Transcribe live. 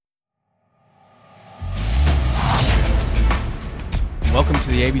Welcome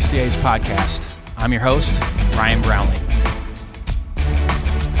to the ABCA's Podcast. I'm your host, Ryan Brownlee.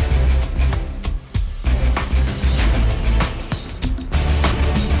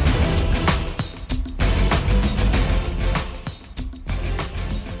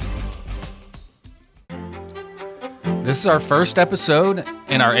 This is our first episode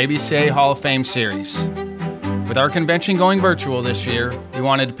in our ABCA Hall of Fame series. With our convention going virtual this year, we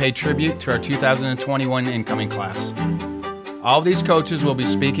wanted to pay tribute to our 2021 incoming class. All of these coaches will be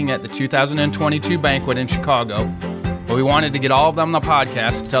speaking at the 2022 banquet in Chicago, but we wanted to get all of them on the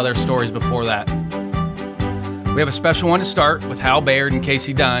podcast to tell their stories before that. We have a special one to start with Hal Baird and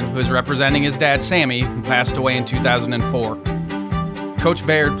Casey Dunn, who is representing his dad, Sammy, who passed away in 2004. Coach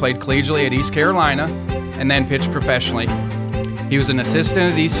Baird played collegiately at East Carolina and then pitched professionally. He was an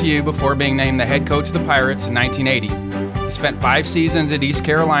assistant at ECU before being named the head coach of the Pirates in 1980. He spent 5 seasons at East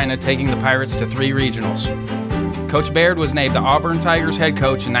Carolina, taking the Pirates to 3 regionals. Coach Baird was named the Auburn Tigers head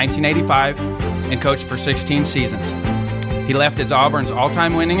coach in 1985 and coached for 16 seasons. He left as Auburn's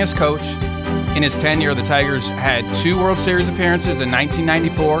all-time winningest coach. In his tenure, the Tigers had 2 World Series appearances in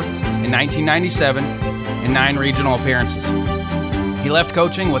 1994 and 1997 and 9 regional appearances. He left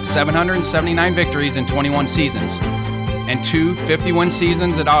coaching with 779 victories in 21 seasons and 2 50-win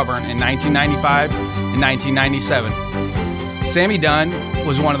seasons at Auburn in 1995 and 1997. Sammy Dunn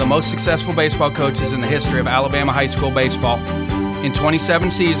was one of the most successful baseball coaches in the history of Alabama high school baseball. In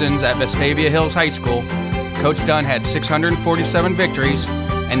 27 seasons at Vestavia Hills High School, Coach Dunn had 647 victories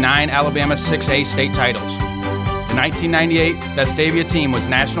and 9 Alabama 6A state titles. The 1998 Vestavia team was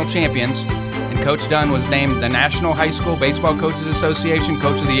national champions, and Coach Dunn was named the National High School Baseball Coaches Association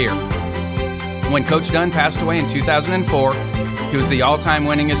Coach of the Year. When Coach Dunn passed away in 2004, he was the all-time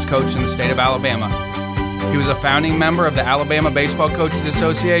winningest coach in the state of Alabama. He was a founding member of the Alabama Baseball Coaches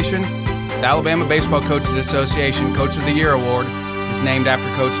Association. The Alabama Baseball Coaches Association Coach of the Year Award is named after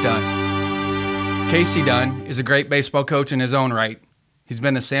Coach Dunn. Casey Dunn is a great baseball coach in his own right. He's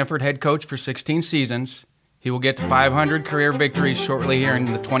been the Samford head coach for 16 seasons. He will get to 500 career victories shortly here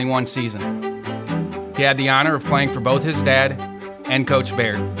in the 21 season. He had the honor of playing for both his dad and Coach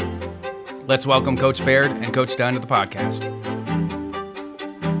Baird. Let's welcome Coach Baird and Coach Dunn to the podcast.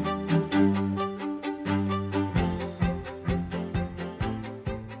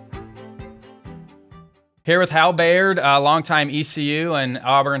 Here with Hal Baird, a longtime ECU and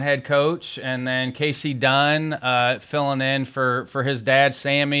Auburn head coach, and then Casey Dunn filling in for his dad,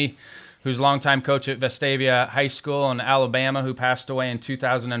 Sammy, who's a longtime coach at Vestavia High School in Alabama, who passed away in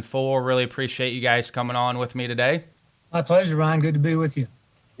 2004. Really appreciate you guys coming on with me today. My pleasure, Ryan. Good to be with you.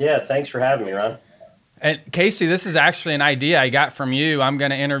 Yeah, thanks for having me, Ron. And Casey, this is actually an idea I got from you. I'm going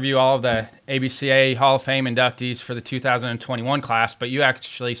to interview all of the ABCA Hall of Fame inductees for the 2021 class, but you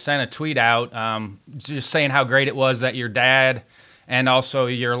actually sent a tweet out just saying how great it was that your dad and also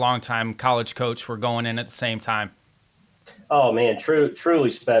your longtime college coach were going in at the same time. Oh, man,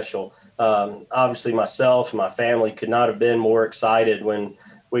 truly special. Obviously, myself and my family could not have been more excited when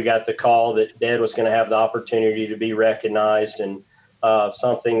we got the call that Dad was going to have the opportunity to be recognized, and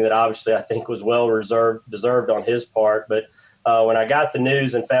something that obviously I think was deserved on his part. But when I got the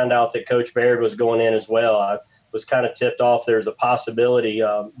news and found out that Coach Baird was going in as well, I was kind of tipped off there was a possibility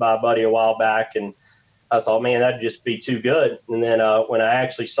by a buddy a while back. And I thought, man, that'd just be too good. And then when I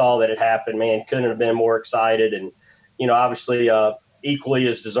actually saw that it happened, man, couldn't have been more excited. And, obviously equally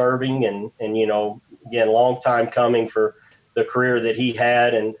as deserving and again, long time coming for the career that he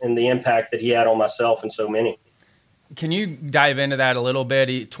had and the impact that he had on myself and so many. Can you dive into that a little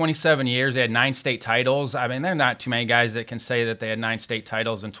bit? 27 years, they had 9 state titles. I mean, there are not too many guys that can say that they had 9 state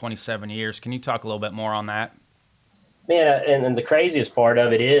titles in 27 years. Can you talk a little bit more on that? Man, and the craziest part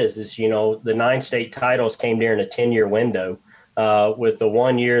of it is the 9 state titles came during a 10-year window. With the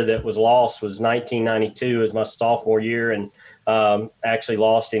 1 year that was lost was 1992 as my sophomore year, and actually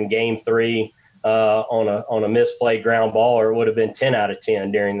lost in Game 3 on a misplayed ground ball, or it would have been 10 out of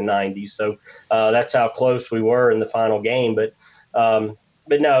 10 during the 90s. So that's how close we were in the final game. But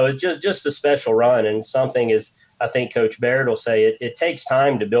no, it's just a special run, and something is, I think Coach Baird will say, it takes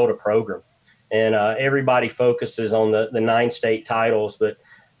time to build a program. And everybody focuses on the 9 state titles, but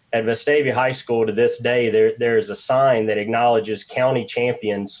at Vestavia High School to this day, there's a sign that acknowledges county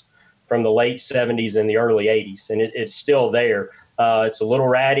champions from the late 70s and the early 80s, and it's still there. It's a little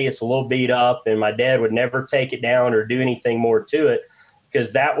ratty, it's a little beat up, and my dad would never take it down or do anything more to it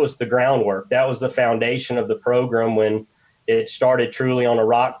because that was the groundwork. That was the foundation of the program when it started truly on a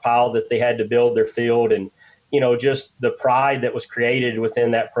rock pile that they had to build their field, and just the pride that was created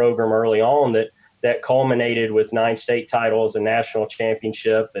within that program early on that culminated with 9 state titles and national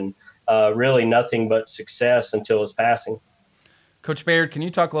championship and really nothing but success until his passing. Coach Baird, can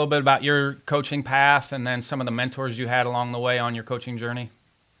you talk a little bit about your coaching path and then some of the mentors you had along the way on your coaching journey?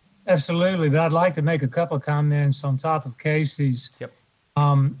 Absolutely, but I'd like to make a couple of comments on top of Casey's. Yep.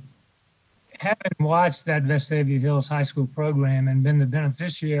 Having watched that Vestavia Hills High School program and been the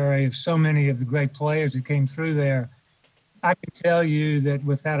beneficiary of so many of the great players that came through there, I can tell you that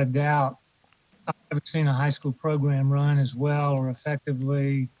without a doubt, I've never seen a high school program run as well or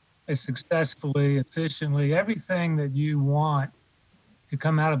effectively, as successfully, efficiently, everything that you want to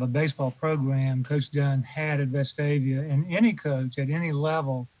come out of a baseball program Coach Dunn had at Vestavia, and any coach at any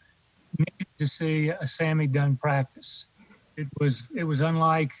level needed to see a Sammy Dunn practice. It was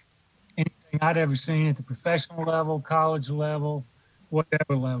unlike anything I'd ever seen at the professional level, college level,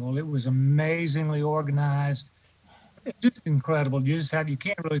 whatever level. It was amazingly organized. It's just incredible. You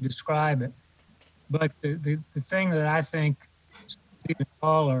can't really describe it. But the thing that I think Stephen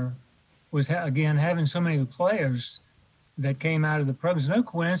Fowler was, again, having so many of the players that came out of the program. It's no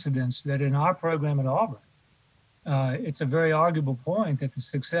coincidence that in our program at Auburn, it's a very arguable point that the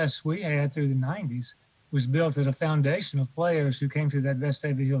success we had through the 90s was built at a foundation of players who came through that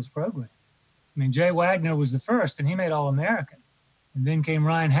Vestavia Hills program. I mean, Jay Wagner was the first, and he made All-American. And then came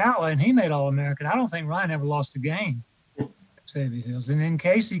Ryan Howell, and he made All-American. I don't think Ryan ever lost a game at Vestavia Hills. And then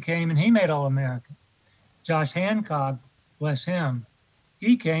Casey came, and he made All-American. Josh Hancock, bless him,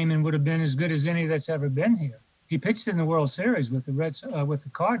 he came and would have been as good as any that's ever been here. He pitched in the World Series with the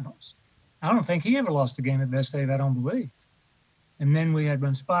Cardinals. I don't think he ever lost a game at Vestavia, I don't believe. And then we had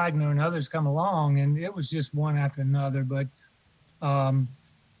Brent Spigner and others come along, and it was just one after another. But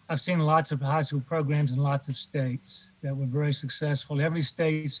I've seen lots of high school programs in lots of states that were very successful. Every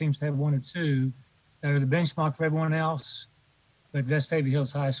state seems to have one or two that are the benchmark for everyone else. But Vestavia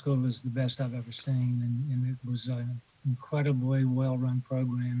Hills High School was the best I've ever seen, and it was an incredibly well-run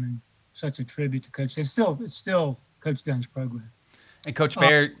program and such a tribute to Coach. It's still Coach Dunn's program. And Coach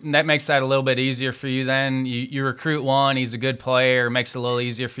Baird, that makes that a little bit easier for you then? You recruit one, he's a good player, it makes it a little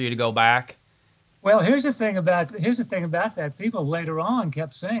easier for you to go back? Well, here's the thing about that. People later on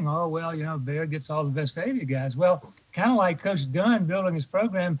kept saying, oh, well, Baird gets all the Vestavia guys. Well, kind of like Coach Dunn building his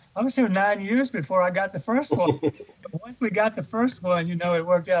program, I was here 9 years before I got the first one. But once we got the first one, it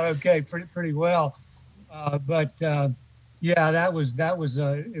worked out okay, pretty well. Yeah,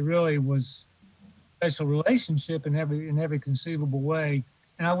 it really was a special relationship in every conceivable way.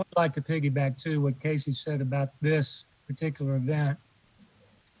 And I would like to piggyback too what Casey said about this particular event.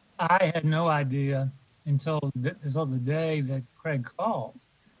 I had no idea until the day that Craig called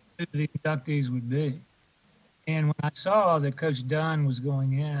who the inductees would be. And when I saw that Coach Dunn was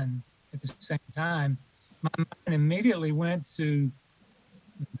going in at the same time, my mind immediately went to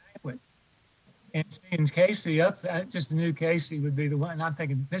the banquet. And seeing Casey up there, I just knew Casey would be the one. And I'm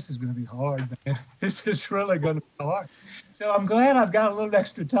thinking, this is going to be hard, man. This is really going to be hard. So I'm glad I've got a little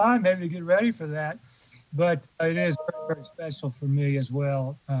extra time maybe to get ready for that. But it is very, very special for me as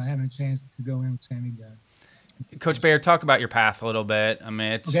well, having a chance to go in with Sammy Dunn. Coach Baird, talk about your path a little bit. I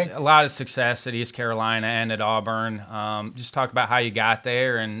mean, it's a lot of success at East Carolina and at Auburn. Just talk about how you got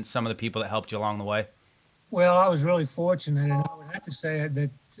there and some of the people that helped you along the way. Well, I was really fortunate, and I would have to say that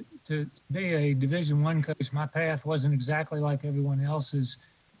to be a Division I coach, my path wasn't exactly like everyone else's.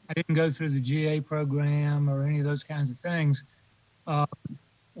 I didn't go through the GA program or any of those kinds of things.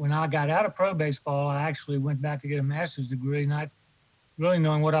 When I got out of pro baseball, I actually went back to get a master's degree, not really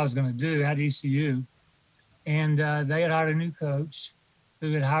knowing what I was going to do at ECU. And they had hired a new coach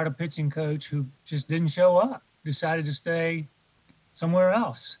who had hired a pitching coach who just didn't show up, decided to stay somewhere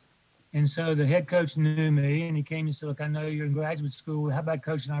else. And so the head coach knew me, and he came and said, look, I know you're in graduate school. How about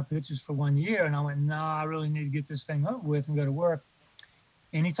coaching our pitchers for 1 year? And I went, no, I really need to get this thing over with and go to work.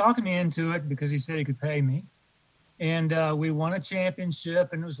 And he talked me into it because he said he could pay me. And we won a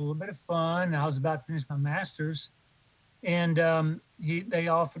championship, and it was a little bit of fun. I was about to finish my master's, and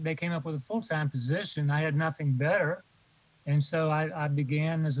they came up with a full-time position. I had nothing better, and so I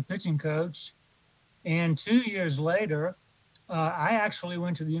began as a pitching coach. And 2 years later, I actually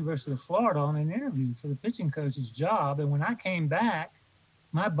went to the University of Florida on an interview for the pitching coach's job. And when I came back,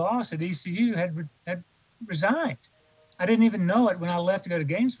 my boss at ECU had resigned. I didn't even know it when I left to go to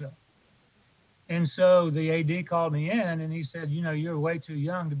Gainesville. And so the AD called me in, and he said, you're way too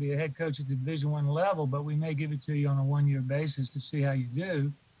young to be a head coach at the Division I level, but we may give it to you on a 1-year basis to see how you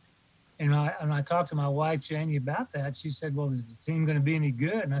do. And I talked to my wife, Janie, about that. She said, well, is the team going to be any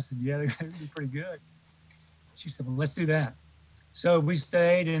good? And I said, yeah, they're going to be pretty good. She said, well, let's do that. So we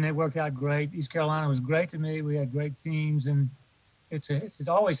stayed, and it worked out great. East Carolina was great to me. We had great teams, and it's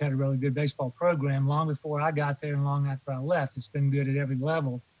always had a really good baseball program long before I got there and long after I left. It's been good at every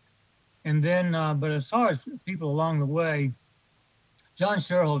level. And then, but as far as people along the way, John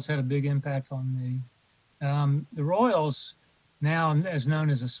Sherholtz had a big impact on me. The Royals, now as known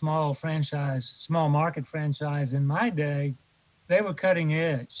as a small market franchise, in my day, they were cutting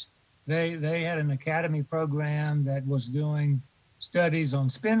edge. They had an academy program that was doing studies on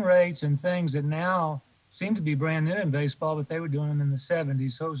spin rates and things that now seem to be brand new in baseball, but they were doing them in the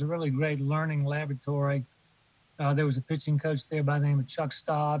 70s. So it was a really great learning laboratory. There was a pitching coach there by the name of Chuck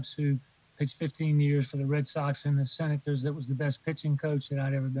Stobbs, who pitched 15 years for the Red Sox and the Senators. That was the best pitching coach that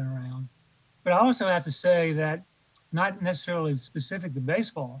I'd ever been around. But I also have to say that, not necessarily specific to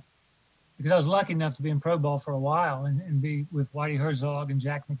baseball, because I was lucky enough to be in pro ball for a while and be with Whitey Herzog and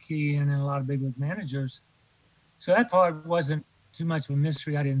Jack McKeon and a lot of big league managers. So that part wasn't too much of a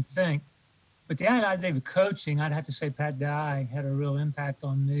mystery, I didn't think. But the idea of coaching, I'd have to say Pat Dye had a real impact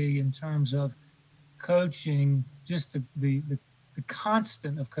on me in terms of coaching, just the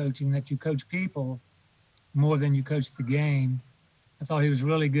constant of coaching, that you coach people more than you coach the game. I thought he was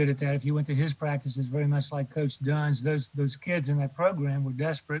really good at that. If you went to his practices, very much like Coach Dunn's, those kids in that program were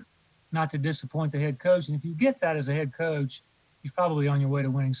desperate not to disappoint the head coach. And if you get that as a head coach, you're probably on your way to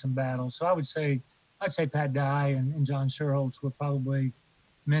winning some battles. So I'd say Pat Dye and John Sherholtz were probably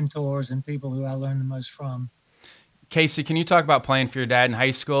mentors and people who I learned the most from. Casey, can you talk about playing for your dad in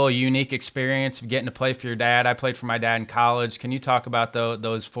high school, a unique experience of getting to play for your dad? I played for my dad in college. Can you talk about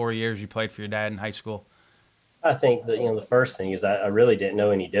those 4 years you played for your dad in high school? I think that, the first thing is I really didn't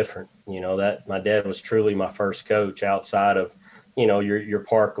know any different, that my dad was truly my first coach outside of, your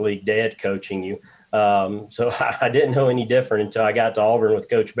Park League dad coaching you. So I didn't know any different until I got to Auburn with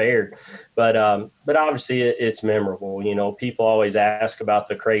Coach Baird. But obviously it's memorable. People always ask about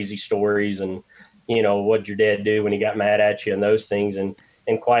the crazy stories and, what'd your dad do when he got mad at you and those things. And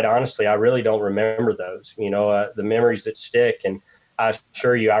quite honestly, I really don't remember those, the memories that stick. And I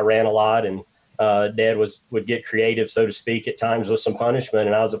assure you, I ran a lot, and Dad would get creative, so to speak, at times with some punishment,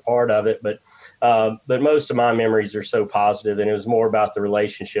 and I was a part of it. But most of my memories are so positive, and it was more about the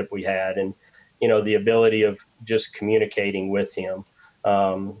relationship we had and, the ability of just communicating with him.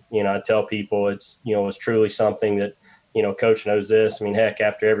 I tell people it's truly something that, Coach knows this. I mean, heck,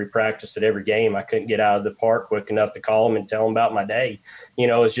 after every practice at every game, I couldn't get out of the park quick enough to call him and tell him about my day.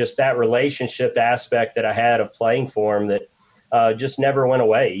 It's just that relationship aspect that I had of playing for him that just never went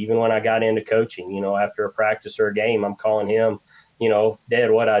away. Even when I got into coaching, after a practice or a game, I'm calling him,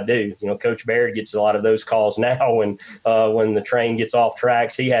 Dad, what I do. Coach Baird gets a lot of those calls now when the train gets off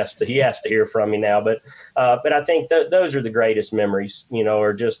tracks. He has to hear from me now. But I think those are the greatest memories,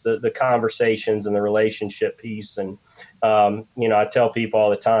 are just the conversations and the relationship piece. And I tell people all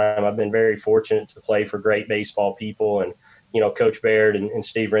the time, I've been very fortunate to play for great baseball people, and Coach Baird and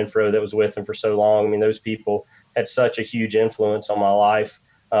Steve Renfro that was with him for so long. I mean, those people had such a huge influence on my life,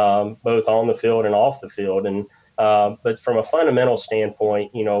 both on the field and off the field. And but from a fundamental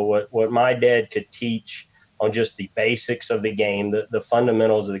standpoint, what my dad could teach on just the basics of the game, the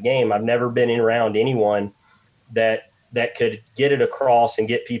fundamentals of the game. I've never been around anyone that could get it across and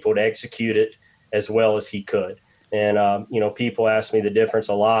get people to execute it as well as he could. And, people ask me the difference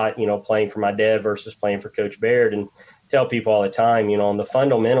a lot, playing for my dad versus playing for Coach Baird, and tell people all the time, on the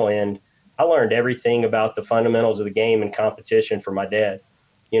fundamental end, I learned everything about the fundamentals of the game and competition from my dad.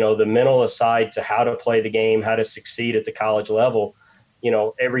 The mental aside to how to play the game, how to succeed at the college level,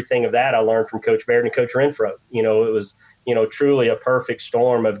 everything of that I learned from Coach Baird and Coach Renfro. It was, truly a perfect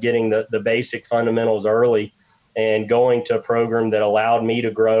storm of getting the basic fundamentals early and going to a program that allowed me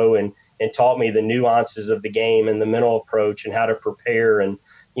to grow and taught me the nuances of the game and the mental approach and how to prepare and,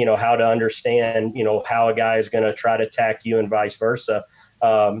 how to understand, how a guy is going to try to attack you and vice versa.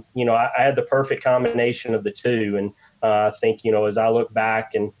 I had the perfect combination of the two. And I think, as I look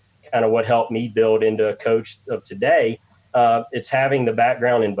back and kind of what helped me build into a coach of today, it's having the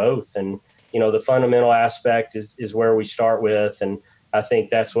background in both. And, the fundamental aspect is where we start with. And I think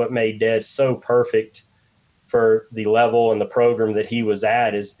that's what made Dad so perfect for the level and the program that he was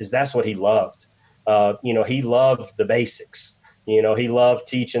at is that's what he loved. He loved the basics. He loved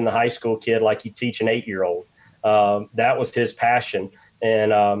teaching the high school kid like he'd teach an 8-year-old. That was his passion.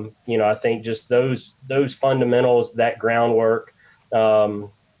 And, I think just those fundamentals, that groundwork,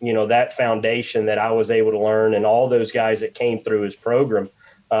 that foundation that I was able to learn and all those guys that came through his program,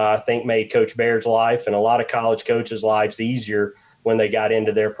 I think made Coach Baird's life and a lot of college coaches' lives easier when they got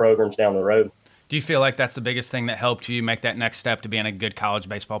into their programs down the road. Do you feel like that's the biggest thing that helped you make that next step to being a good college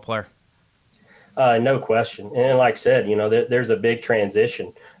baseball player? No question. And like I said, there's a big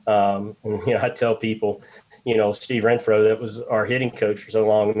transition. I tell people, Steve Renfro, that was our hitting coach for so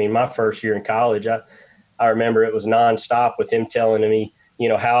long. I mean, my first year in college, I remember it was nonstop with him telling me,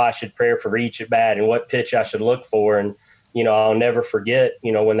 how I should prepare for each at bat and what pitch I should look for. And, I'll never forget,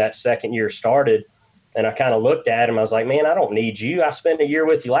 when that second year started, and I kind of looked at him. I was like, man, I don't need you. I spent a year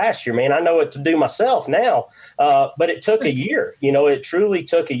with you last year, man. I know what to do myself now. But it took a year. It truly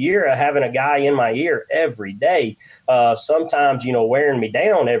took a year of having a guy in my ear every day. Sometimes, wearing me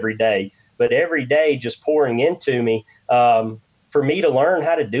down every day, but every day just pouring into me for me to learn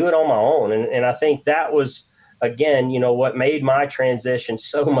how to do it on my own. And I think that was, again, what made my transition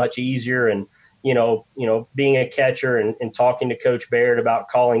so much easier. And being a catcher and talking to Coach Baird about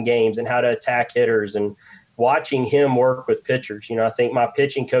calling games and how to attack hitters and watching him work with pitchers. I think my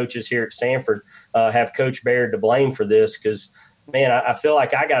pitching coaches here at Samford have Coach Baird to blame for this because, man, I feel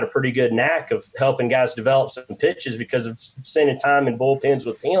like I got a pretty good knack of helping guys develop some pitches because of spending time in bullpens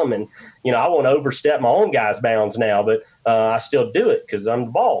with him. And, I won't overstep my own guys' bounds now, but I still do it because I'm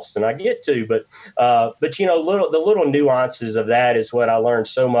the boss and I get to. But the little nuances of that is what I learned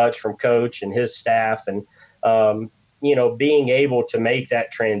so much from Coach and his staff. And, being able to make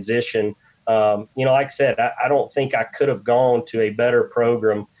that transition, like I said, I don't think I could have gone to a better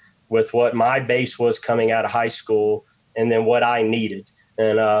program with what my base was coming out of high school and then what I needed.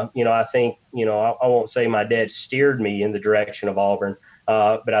 And, I think, I won't say my dad steered me in the direction of Auburn,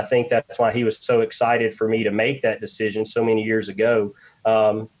 but I think that's why he was so excited for me to make that decision so many years ago,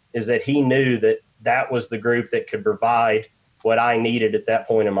 is that he knew that was the group that could provide what I needed at that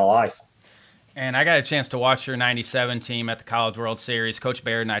point in my life. And I got a chance to watch your 97 team at the College World Series. Coach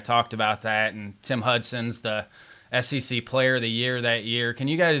Baird and I talked about that, and Tim Hudson's the SEC Player of the Year that year. Can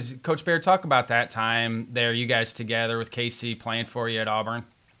you guys, Coach Baird, talk about that time there, you guys together with Casey playing for you at Auburn?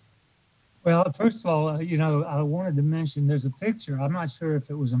 Well, first of all, I wanted to mention there's a picture. I'm not sure if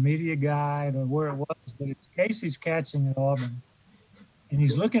it was a media guide or where it was, but it's Casey's catching at Auburn. And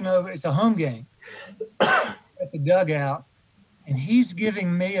he's looking over. It's a home game at the dugout, and he's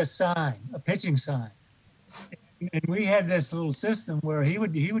giving me a sign, a pitching sign. And we had this little system where he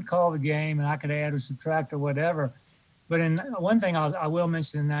would call the game, and I could add or subtract or whatever. But in one thing I will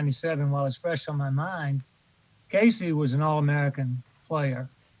mention in '97, while it's fresh on my mind, Casey was an All-American player.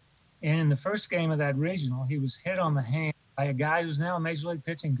 And in the first game of that regional, he was hit on the hand by a guy who's now a Major League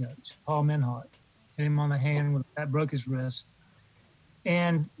pitching coach, Paul Menhart. Hit him on the hand, that broke his wrist.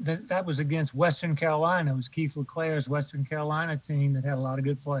 And that was against Western Carolina. It was Keith LeClair's Western Carolina team that had a lot of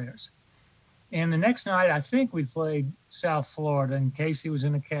good players. And the next night, I think we played South Florida, and Casey was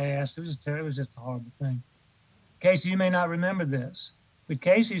in a cast. It was just a horrible thing. Casey, you may not remember this, but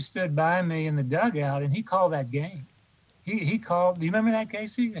Casey stood by me in the dugout, and he called that game. He called. Do you remember that,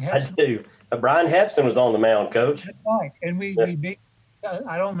 Casey? I do. Brian Hepson was on the mound, Coach. That's right, and we beat.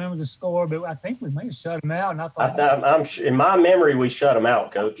 I don't remember the score, but I think we may have shut him out. And I thought, I'm in my memory, we shut him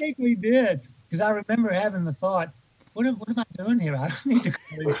out, Coach. I think we did because I remember having the thought, "What am I doing here? I don't need to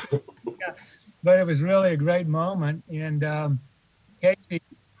call these people." But it was really a great moment, and Casey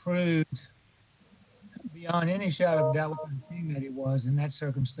proved beyond any shadow of doubt what kind of teammate he was in that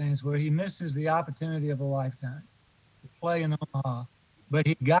circumstance, where he misses the opportunity of a lifetime to play in Omaha, but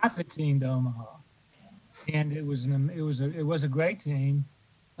he got the team to Omaha, and it was a great team.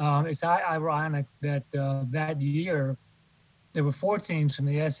 It's ironic that that year there were 4 teams from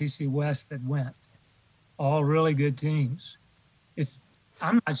the SEC West that went, all really good teams.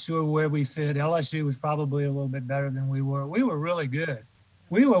 I'm not sure where we fit. LSU was probably a little bit better than we were. We were really good.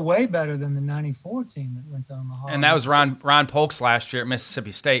 We were way better than the '94 team that went to Omaha. And that was Ron Polk's last year at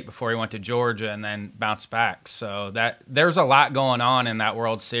Mississippi State before he went to Georgia and then bounced back. So there's a lot going on in that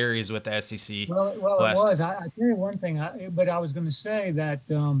World Series with the SEC. Well, it was. I tell you one thing, but I was going to say that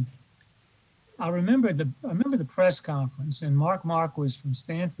I remember the press conference, and Mark Marquis from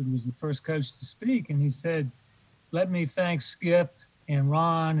Stanford was the first coach to speak, and he said, "Let me thank Skip and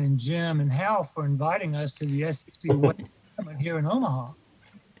Ron and Jim and Hal for inviting us to the SEC West here in Omaha."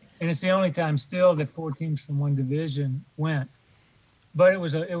 And it's the only time still that 4 teams from one division went. But it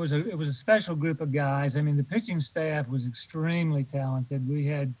was a special group of guys. I mean, the pitching staff was extremely talented. We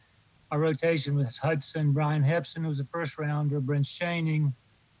had our rotation with Hudson, Brian Hepson, who was a first rounder, Brent Schoening,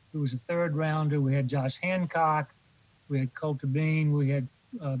 who was a 3rd rounder. We had Josh Hancock. We had Coulter Bean. We had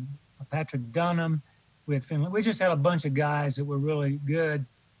Patrick Dunham. We had Finley. We just had a bunch of guys that were really good.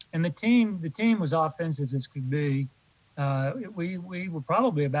 And the team was offensive as could be. We were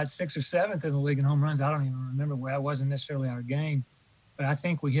probably about 6th or 7th in the league in home runs. I don't even remember where. It wasn't necessarily our game, but I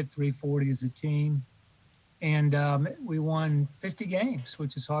think we hit 340 as a team, and we won 50 games,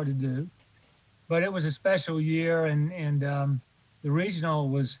 which is hard to do. But it was a special year, and the regional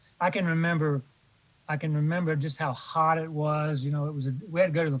was. I can remember just how hot it was. You know, we had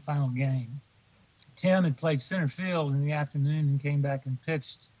to go to the final game. Tim had played center field in the afternoon and came back and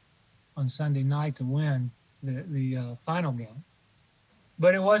pitched on Sunday night to win. the final game.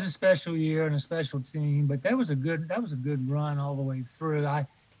 But it was a special year and a special team. But that was a good run all the way through. I'd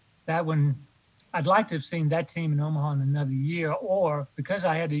like to have seen that team in Omaha in another year, or because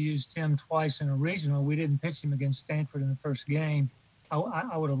I had to use Tim twice in a regional, we didn't pitch him against Stanford in the first game.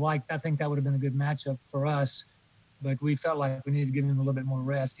 I would have liked. I think that would have been a good matchup for us, but we felt like we needed to give him a little bit more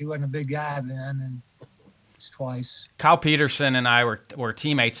rest. He wasn't a big guy then, and twice. Kyle Peterson and I were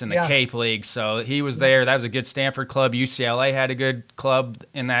teammates in the Cape League, so he was there. That was a good Stanford club. UCLA had a good club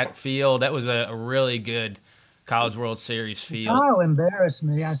in that field. That was a really good College World Series field. Kyle embarrassed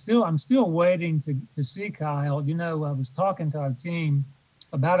me. I'm still waiting to see Kyle. You know, I was talking to our team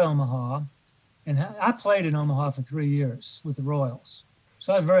about Omaha, and I played in Omaha for 3 years with the Royals.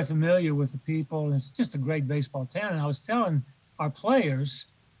 So I was very familiar with the people, and it's just a great baseball town. And I was telling our players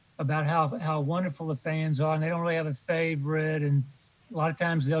about how wonderful the fans are, and they don't really have a favorite. And a lot of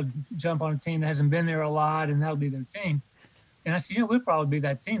times they'll jump on a team that hasn't been there a lot, and that'll be their team. And I said, we'll probably be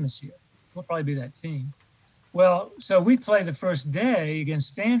that team this year. We'll probably be that team. Well, so we play the first day against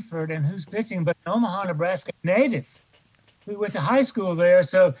Stanford, and who's pitching but an Omaha, Nebraska native who went to high school there.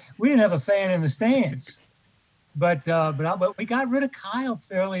 So we didn't have a fan in the stands. But we got rid of Kyle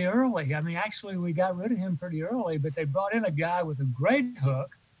fairly early. I mean, actually, we got rid of him pretty early, but they brought in a guy with a great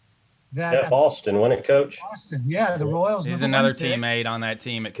hook. Boston, wasn't it, Coach? Boston, yeah, the Royals. He's another teammate on that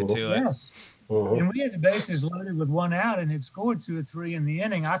team at Katuitt. Yes. And we had the bases loaded with one out and had scored 2 or 3 in the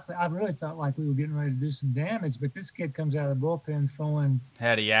inning. I really felt like we were getting ready to do some damage, but this kid comes out of the bullpen throwing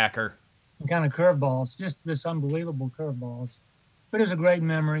had a yacker, kind of curveballs, just this unbelievable curveballs. But it was a great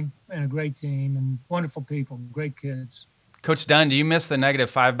memory and a great team and wonderful people, great kids. Coach Dunn, do you miss the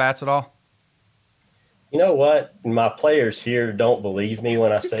 -5 bats at all? You know what? My players here don't believe me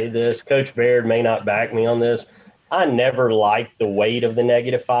when I say this. Coach Baird may not back me on this. I never liked the weight of the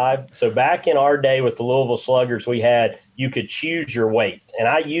 -5. So back in our day with the Louisville Sluggers, you could choose your weight. And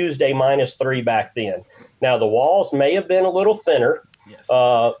I used a -3 back then. Now, the walls may have been a little thinner, yes,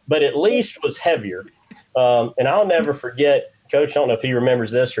 but at least was heavier. And I'll never forget, Coach, I don't know if he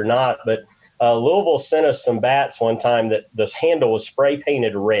remembers this or not, but Louisville sent us some bats one time that the handle was spray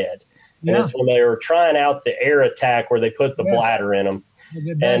painted red. And it's when they were trying out the air attack where they put the bladder in them.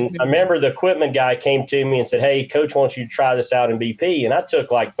 And I remember the equipment guy came to me and said, "Hey, Coach wants you to try this out in BP." And I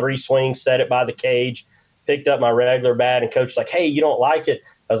took like 3 swings, set it by the cage, picked up my regular bat, and Coach was like, "Hey, you don't like it?"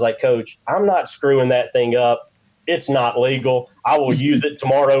 I was like, "Coach, I'm not screwing that thing up. It's not legal. I will use it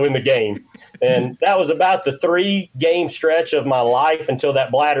tomorrow in the game." And that was about the 3-game stretch of my life until that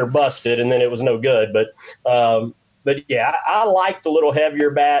bladder busted, and then it was no good. But yeah, I liked the little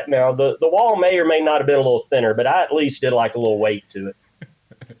heavier bat. Now, the wall may or may not have been a little thinner, but I at least did like a little weight to it.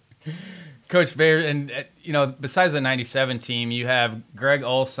 Coach Baird, and besides the '97 team, you have Greg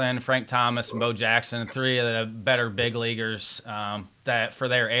Olson, Frank Thomas, and Bo Jackson, 3 of the better big leaguers that for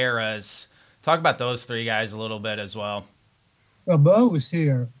their eras. Talk about those 3 guys a little bit as well. Well, Bo was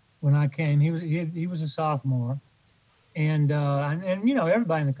here when I came. He was a sophomore, and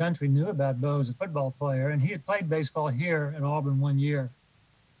everybody in the country knew about Bo as a football player, and he had played baseball here at Auburn 1 year,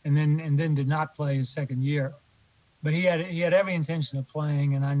 and then did not play his second year. But he had every intention of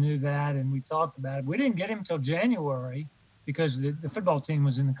playing, and I knew that, and we talked about it. We didn't get him until January because the football team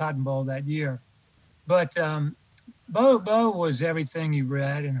was in the Cotton Bowl that year. But Bo was everything you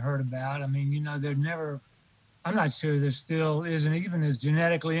read and heard about. I mean, I'm not sure there still isn't even as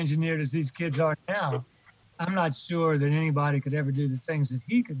genetically engineered as these kids are now. I'm not sure that anybody could ever do the things that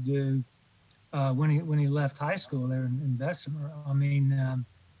he could do when he left high school there in Bessemer. I mean,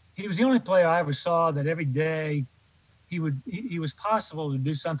 he was the only player I ever saw that every day he was possible to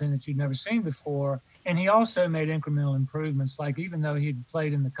do something that you'd never seen before. And he also made incremental improvements. Like even though he'd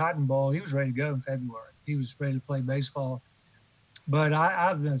played in the Cotton Bowl, he was ready to go in February. He was ready to play baseball. But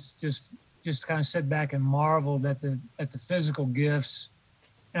I've just kind of sit back and marveled at the physical gifts.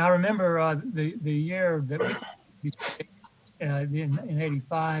 And I remember the year that we in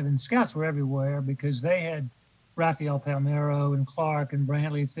 '85, and scouts were everywhere because they had Rafael Palmeiro and Clark and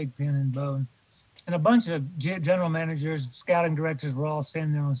Brantley, Thigpen and Bone. And a bunch of general managers, scouting directors were all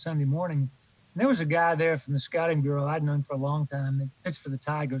standing there on Sunday morning. And there was a guy there from the scouting bureau I'd known for a long time that pitched for the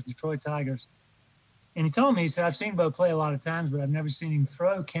Tigers, Detroit Tigers. And he told me, he said, "I've seen Bo play a lot of times, but I've never seen him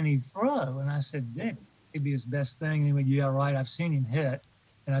throw. Can he throw?" And I said, "Dick, it'd be his best thing." And he went, "Yeah, right. I've seen him hit,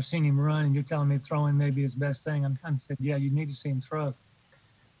 and I've seen him run, and you're telling me throwing may be his best thing." I said, "Yeah, you need to see him throw."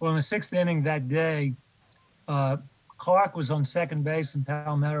 Well, in the 6th inning that day, Clark was on second base, and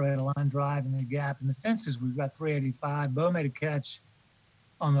Palmeiro had a line drive in the gap, and the fences was about 385. Bo made a catch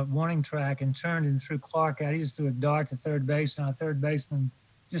on the warning track and turned and threw Clark out. He just threw a dart to third base, and our third baseman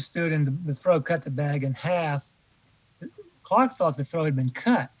just stood in the throw, cut the bag in half. Clark thought the throw had been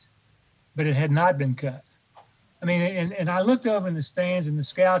cut, but it had not been cut. I mean, and I looked over in the stands, and the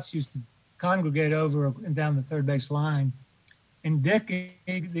scouts used to congregate over and down the third base line. And Dick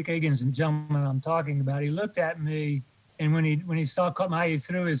Higgins, the gentleman I'm talking about, he looked at me, and when he saw caught my eye, he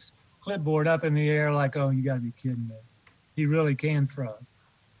threw his clipboard up in the air like, "Oh, you got to be kidding me! He really can throw."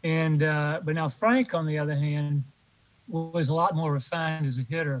 And but now Frank, on the other hand, was a lot more refined as a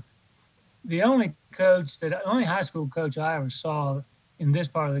hitter. The only high school coach I ever saw in this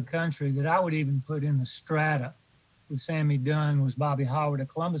part of the country that I would even put in the strata with Sammy Dunn was Bobby Howard at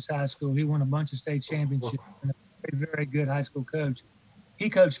Columbus High School. He won a bunch of state championships and a very, very good high school coach. He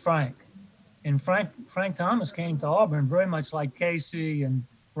coached Frank. And Frank Thomas came to Auburn very much like Casey and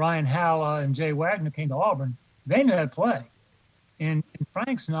Ryan Halla and Jay Wagner came to Auburn. They knew how to play. And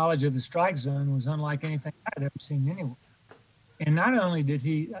Frank's knowledge of the strike zone was unlike anything I'd ever seen anywhere. And not only did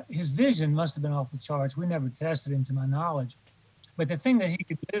his vision must have been off the charts. We never tested him to my knowledge. But the thing that he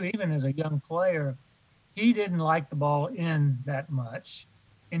could do, even as a young player, he didn't like the ball in that much.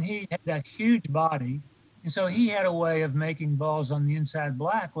 And he had that huge body. And so he had a way of making balls on the inside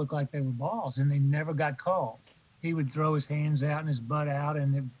black look like they were balls, and they never got called. He would throw his hands out and his butt out,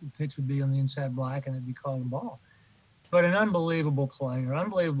 and the pitch would be on the inside black, and it'd be called a ball. But an unbelievable player,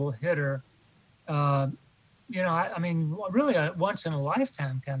 unbelievable hitter. I mean, really a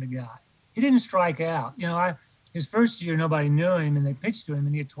once-in-a-lifetime kind of guy. He didn't strike out. His first year, nobody knew him, and they pitched to him,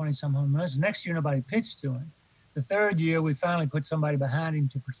 and he had 20-some home runs. The next year, nobody pitched to him. The third year, we finally put somebody behind him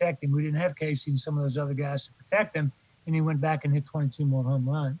to protect him. We didn't have Casey and some of those other guys to protect him, and he went back and hit 22 more home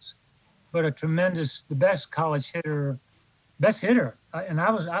runs. But the best college hitter,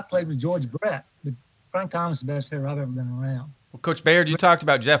 I played with George Brett, but Frank Thomas is the best hitter I've ever been around. Well, Coach Baird, you talked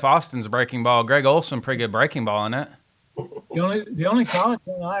about Jeff Austin's breaking ball. Greg Olson, pretty good breaking ball in it. The only college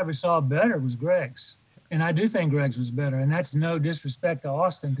thing I ever saw better was Greg's. And I do think Greg's was better. And that's no disrespect to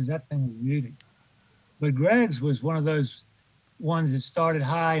Austin because that thing was beauty. But Greg's was one of those ones that started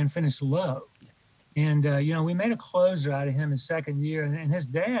high and finished low. And, we made a closer out of him his second year. And his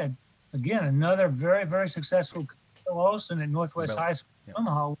dad, again, another very, very successful Olson at Northwest High School in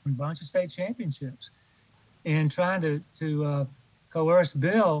Omaha, won a bunch of state championships. And trying to coerce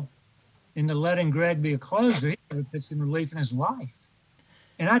Bill into letting Greg be a closer, he never pitched in relief in his life.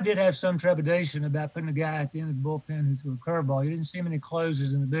 And I did have some trepidation about putting a guy at the end of the bullpen who threw a curveball. You didn't see many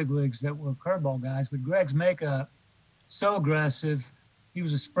closers in the big leagues that were curveball guys, but Greg's makeup, so aggressive. He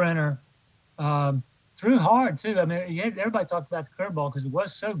was a sprinter. Threw hard, too. I mean, everybody talked about the curveball because it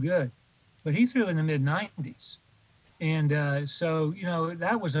was so good. But he threw in the mid-90s. And so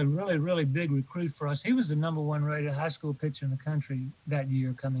that was a really, really big recruit for us. He was the number one rated high school pitcher in the country that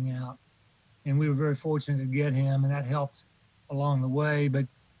year coming out. And we were very fortunate to get him, and that helped along the way. But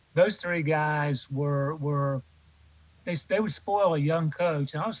those three guys they would spoil a young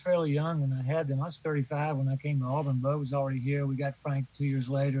coach. And I was fairly young when I had them. I was 35 when I came to Auburn. Bo was already here. We got Frank 2 years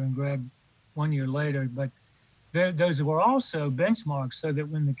later and Greg 1 year later. But those were also benchmarks so that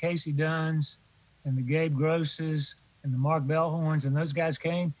when the Casey Dunns and the Gabe Grosses and the Mark Bellhorns and those guys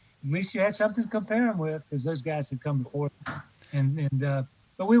came, at least you had something to compare them with because those guys had come before them.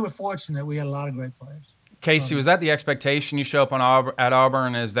 But we were fortunate. We had a lot of great players. Casey, was that the expectation you show up at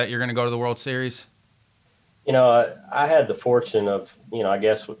Auburn is that you're going to go to the World Series? I had the fortune of, I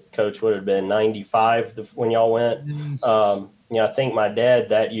guess Coach would have been 95 when y'all went. I think my dad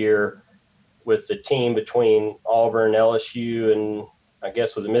that year with the team between Auburn, LSU, and I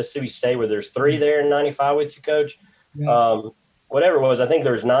guess was it Mississippi State where there's three there in 95 with you, Coach? Yeah. Whatever it was, I think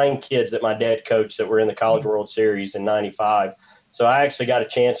there was 9 kids that my dad coached that were in the College World Series in 95. So I actually got a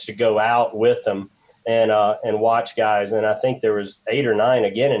chance to go out with them and watch guys. And I think there was 8 or 9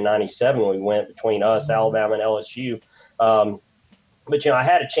 again in 97 when we went between us, Alabama, and LSU. But I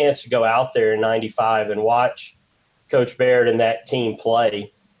had a chance to go out there in 95 and watch Coach Baird and that team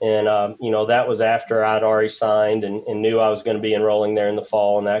play. And, that was after I'd already signed and knew I was going to be enrolling there in the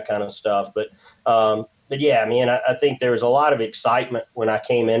fall and that kind of stuff. But yeah, I think there was a lot of excitement when I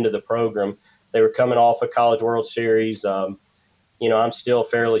came into the program. They were coming off a College World Series. I'm still a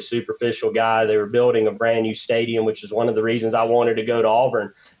fairly superficial guy. They were building a brand new stadium, which is one of the reasons I wanted to go to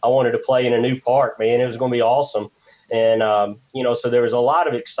Auburn. I wanted to play in a new park, man. It was going to be awesome. And, so there was a lot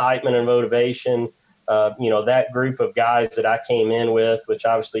of excitement and motivation. That group of guys that I came in with, which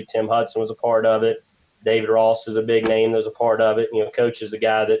obviously Tim Hudson was a part of it. David Ross is a big name that was a part of it. Coach is the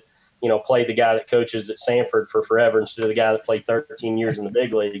guy that, played the guy that coaches at Samford for forever instead of the guy that played 13 years in the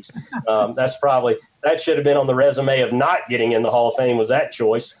big leagues. That should have been on the resume of not getting in the Hall of Fame was that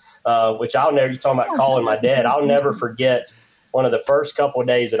choice, which I'll never, you're talking about calling my dad. I'll never forget one of the first couple of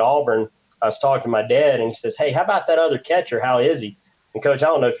days at Auburn, I was talking to my dad, and he says, "Hey, how about that other catcher? How is he?" And Coach, I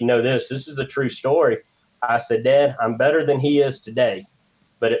don't know if you know this. This is a true story. I said, "Dad, I'm better than he is today,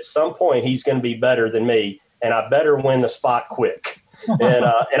 but at some point he's going to be better than me, and I better win the spot quick." And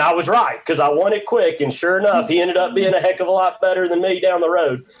I was right, because I won it quick, and sure enough, he ended up being a heck of a lot better than me down the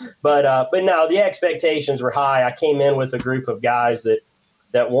road. But no, the expectations were high. I came in with a group of guys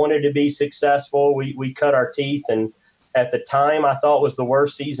that wanted to be successful. We cut our teeth, and at the time, I thought was the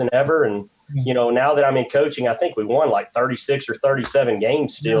worst season ever. And now that I'm in coaching, I think we won like 36 or 37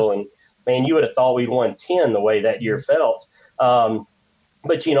 games still. And man, you would have thought we'd won 10 the way that year felt. But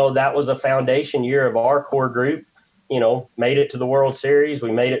that was a foundation year of our core group. Made it to the World Series.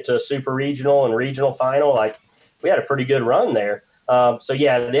 We made it to a super regional and regional final. Like, we had a pretty good run there.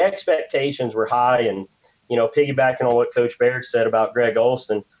 The expectations were high. And, piggybacking on what Coach Baird said about Greg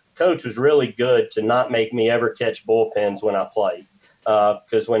Olson, Coach was really good to not make me ever catch bullpens when I played.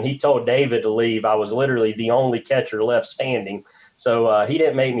 Because when he told David to leave, I was literally the only catcher left standing. So he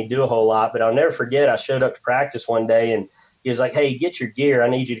didn't make me do a whole lot. But I'll never forget, I showed up to practice one day, and he was like, "Hey, get your gear. I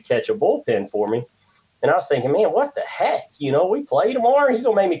need you to catch a bullpen for me." And I was thinking, man, what the heck? We play tomorrow. He's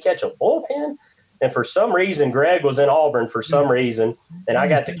going to make me catch a bullpen. And for some reason, Greg was in Auburn for some reason, and I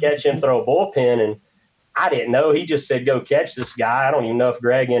got to catch him throw a bullpen. And I didn't know. He just said, "Go catch this guy." I don't even know if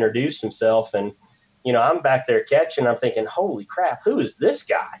Greg introduced himself. And, I'm back there catching. I'm thinking, holy crap, who is this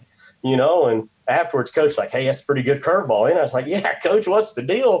guy? And afterwards, Coach like, "Hey, that's a pretty good curveball." And I was like, "Yeah, Coach, what's the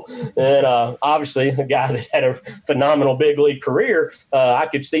deal?" And obviously, a guy that had a phenomenal big league career, I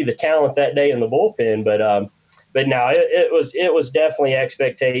could see the talent that day in the bullpen. But no, it was definitely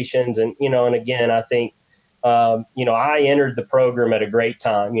expectations. And, and again, I think, I entered the program at a great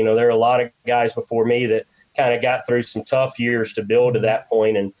time. There are a lot of guys before me that kind of got through some tough years to build to that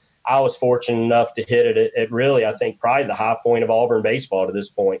point. And I was fortunate enough to hit it at really, I think, probably the high point of Auburn baseball to this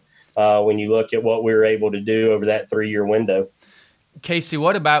point. When you look at what we were able to do over that 3-year window. Casey,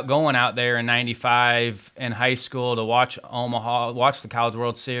 what about going out there in '95 in high school to watch Omaha, watch the College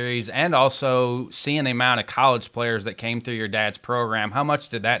World Series, and also seeing the amount of college players that came through your dad's program? How much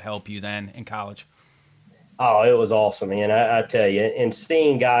did that help you then in college? Oh, it was awesome, man. I tell you, and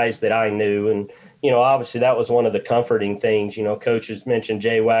seeing guys that I knew, and, obviously that was one of the comforting things. Coaches mentioned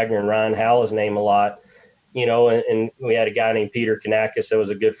Jay Wagner and Ryan Howell's name a lot. And we had a guy named Peter Kanakis that was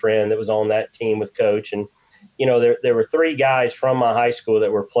a good friend that was on that team with Coach. And, there were 3 guys from my high school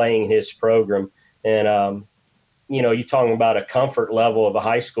that were playing his program. And, you're talking about a comfort level of a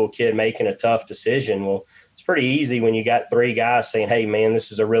high school kid making a tough decision. Well, it's pretty easy when you got 3 guys saying, "Hey, man,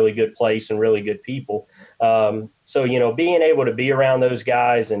 this is a really good place and really good people." So, being able to be around those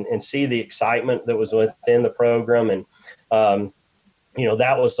guys and see the excitement that was within the program. And,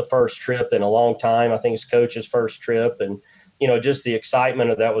 that was the first trip in a long time. I think it's Coach's first trip. And, just the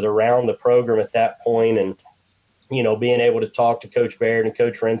excitement that was around the program at that point. And, being able to talk to Coach Baird and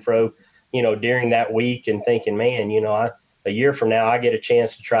Coach Renfro, during that week and thinking, man, a year from now I get a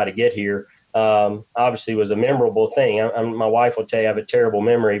chance to try to get here. Obviously was a memorable thing. My wife will tell you I have a terrible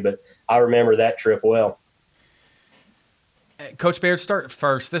memory, but I remember that trip well. Coach Baird, start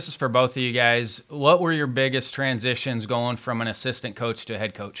first. This is for both of you guys. What were your biggest transitions going from an assistant coach to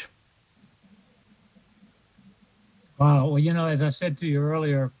head coach? Wow. Well, as I said to you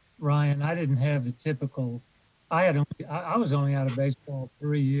earlier, Ryan, I didn't have the typical. I was only out of baseball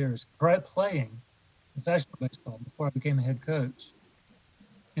 3 years playing professional baseball before I became a head coach,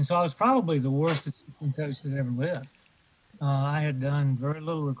 and so I was probably the worst assistant coach that ever lived. I had done very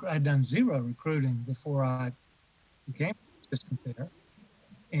little. I had done 0 recruiting before I became assistant there,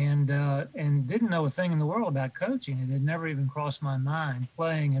 and didn't know a thing in the world about coaching. It had never even crossed my mind.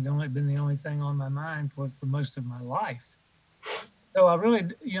 Playing had only been the only thing on my mind for most of my life. So I really,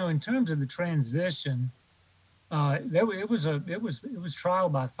 in terms of the transition, it was trial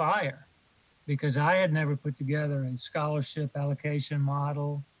by fire, because I had never put together a scholarship allocation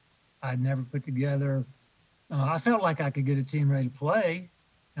model. I'd never put together. I felt like I could get a team ready to play,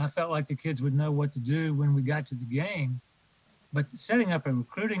 and I felt like the kids would know what to do when we got to the game. But setting up a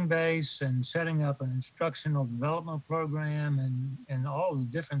recruiting base and setting up an instructional development program and all the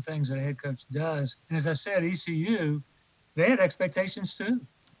different things that a head coach does. And as I said, ECU, they had expectations too.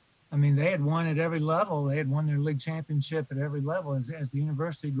 I mean, they had won at every level. They had won their league championship at every level as the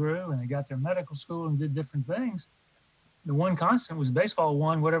university grew, and they got their medical school and did different things. The one constant was baseball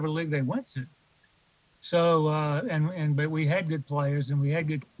won whatever league they went to. So, but we had good players and we had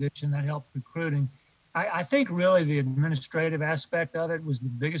good condition that helped recruiting. I think really the administrative aspect of it was the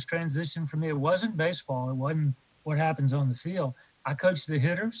biggest transition for me. It wasn't baseball. It wasn't what happens on the field. I coached the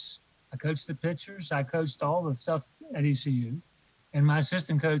hitters. I coached the pitchers. I coached all the stuff at ECU. and my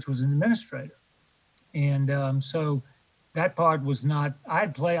assistant coach was an administrator. And so that part was not, I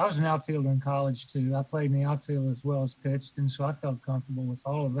was an outfielder in college too. I played in the outfield as well as pitched. And so I felt comfortable with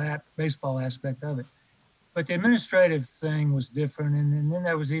all of that baseball aspect of it. But the administrative thing was different. And then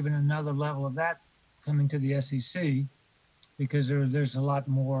there was even another level of that coming to the SEC, because there's a lot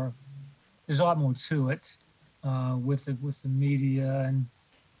more to it with the media, and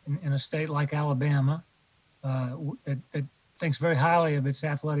in a state like Alabama that thinks very highly of its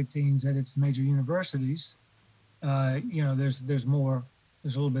athletic teams at its major universities. There's a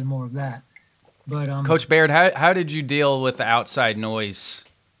little bit more of that. But Coach Baird, how did you deal with the outside noise?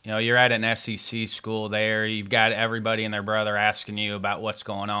 You're at an SEC school there. You've got everybody and their brother asking you about what's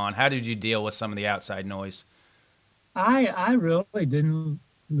going on. How did you deal with some of the outside noise? I really didn't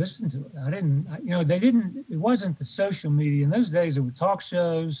listen to it. It wasn't the social media. In those days, there were talk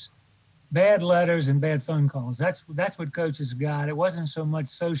shows, bad letters, and bad phone calls. That's what coaches got. It wasn't so much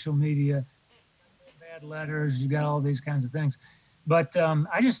social media, bad letters, you got all these kinds of things. But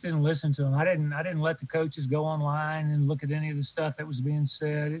I just didn't listen to them. I didn't let the coaches go online and look at any of the stuff that was being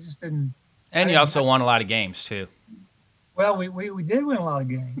said. It just didn't. And you also won a lot of games too. Well, we did win a lot of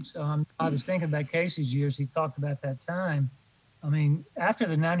games. I was thinking about Casey's years. He talked about that time. I mean, after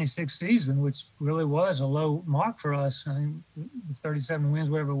the 96 season, which really was a low mark for us, 37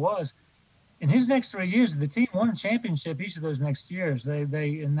 wins, whatever it was, in his next 3 years, the team won a championship each of those next years. They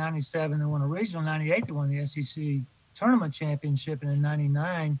in 97, they won a regional. 98, they won the SEC tournament championship, and in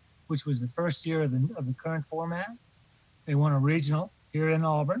 99, which was the first year of the current format, they won a regional here in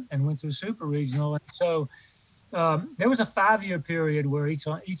Auburn and went to a super regional. And so there was a 5-year period where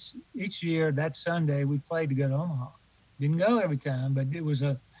each year, that Sunday, we played to go to Omaha. Didn't go every time, but it was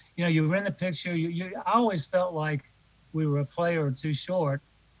you were in the picture. I always felt like we were a player or two short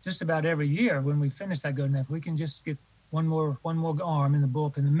just about every year. When we finished, I go, now if we can just get one more arm in the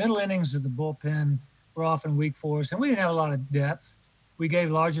bullpen. The middle innings of the bullpen were often weak for us, and we didn't have a lot of depth. We gave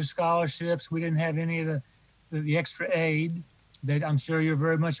larger scholarships. We didn't have any of the extra aid that I'm sure you're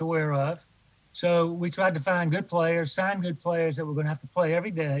very much aware of. So we tried to find good players, sign good players that were going to have to play every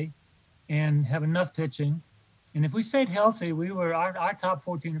day and have enough pitching. And if we stayed healthy, our top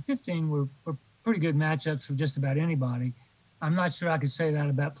 14 or 15 were pretty good matchups for just about anybody. I'm not sure I could say that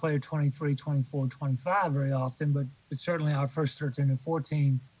about player 23, 24, 25 very often, but certainly our first 13 and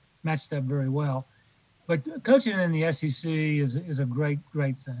 14 matched up very well. But coaching in the SEC is a great,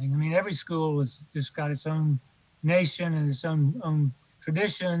 great thing. I mean, every school has just got its own nation and its own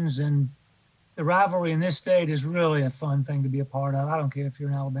traditions, and the rivalry in this state is really a fun thing to be a part of. I don't care if you're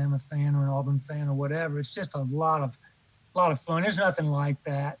an Alabama fan or an Auburn fan or whatever. It's just a lot of fun. There's nothing like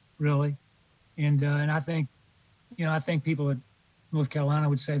that, really. And I think people at North Carolina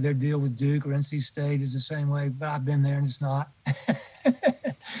would say their deal with Duke or NC State is the same way, but I've been there and it's not.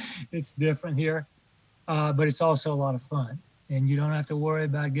 It's different here, but it's also a lot of fun. And you don't have to worry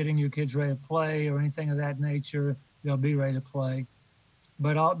about getting your kids ready to play or anything of that nature. They'll be ready to play.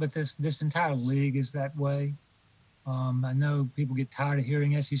 But this entire league is that way. I know people get tired of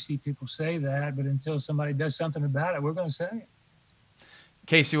hearing SEC people say that, but until somebody does something about it, we're going to say it.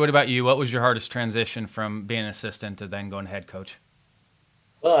 Casey, what about you? What was your hardest transition from being an assistant to then going head coach?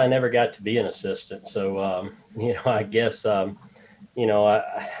 Well, I never got to be an assistant, so I guess I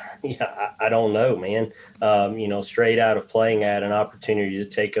don't know, man. Straight out of playing, I had an opportunity to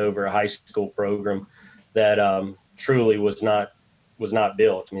take over a high school program that truly was not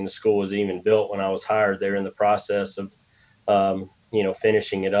built. I mean, the school wasn't even built when I was hired. They were in the process of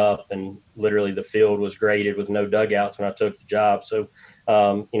finishing it up, and literally the field was graded with no dugouts when I took the job. So,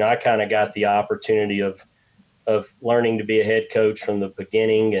 I kind of got the opportunity of learning to be a head coach from the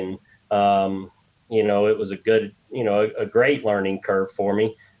beginning. And, it was a great learning curve for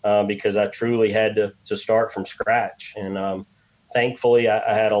me because I truly had to start from scratch. And thankfully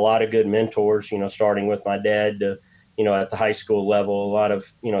I had a lot of good mentors, starting with my dad to, at the high school level, a lot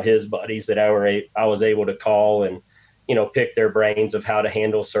of, his buddies that I was able to call and, pick their brains of how to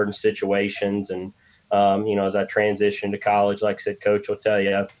handle certain situations. And, as I transitioned to college, like I said, Coach will tell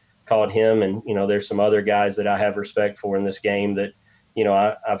you, I've called him, and, there's some other guys that I have respect for in this game that,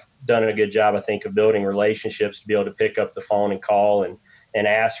 I've done a good job, I think, of building relationships to be able to pick up the phone and call and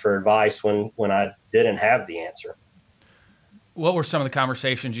ask for advice when I didn't have the answer. What were some of the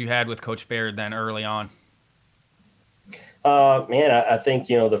conversations you had with Coach Baird then early on? I think,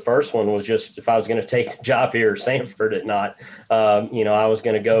 the first one was just if I was going to take the job here at Samford or not. I was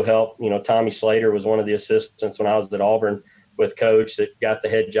going to go help. Tommy Slater was one of the assistants when I was at Auburn with Coach that got the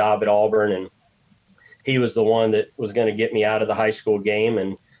head job at Auburn, and he was the one that was going to get me out of the high school game.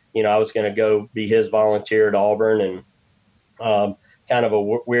 And, I was going to go be his volunteer at Auburn. And kind of a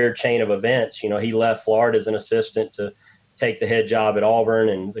weird chain of events. You know, he left Florida as an assistant to take the head job at Auburn,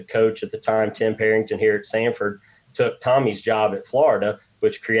 and the coach at the time, Tim Parrington, here at Samford, took Tommy's job at Florida,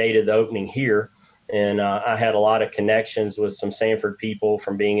 which created the opening here. And I had a lot of connections with some Samford people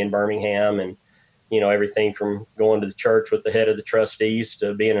from being in Birmingham, and, you know, everything from going to the church with the head of the trustees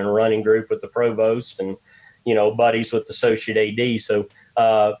to being in a running group with the provost and, you know, buddies with the associate AD. So,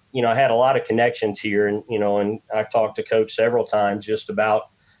 you know, I had a lot of connections here, and, you know, and I talked to Coach several times just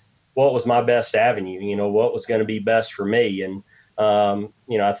about what was my best avenue, you know, what was going to be best for me. And,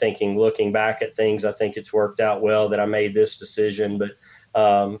 you know, I think in looking back at things, I think it's worked out well that I made this decision. But,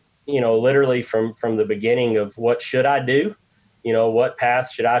 you know, literally from the beginning of what should I do, you know, what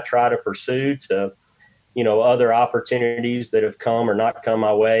path should I try to pursue, to, you know, other opportunities that have come or not come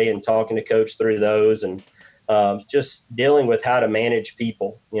my way, and talking to Coach through those, and just dealing with how to manage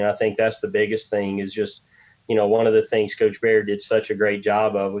people. You know, I think that's the biggest thing, is just, you know, one of the things Coach Baird did such a great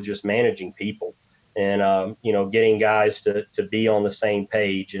job of was just managing people, and, you know, getting guys to be on the same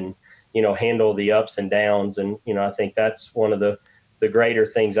page, and, you know, handle the ups and downs. And, you know, I think that's one of the greater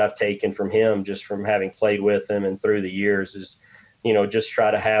things I've taken from him, just from having played with him and through the years, is, you know, just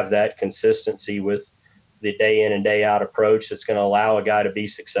try to have that consistency with the day in and day out approach that's going to allow a guy to be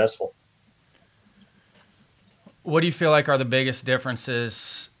successful. What do you feel like are the biggest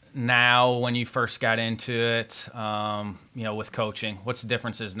differences now when you first got into it, you know, with coaching? What's the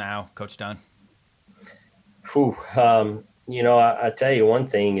differences now, Coach Dunn? Whew, you know, I tell you, one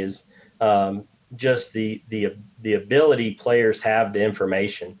thing is just the ability players have to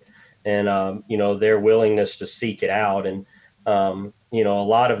information, and, you know, their willingness to seek it out. And, you know, a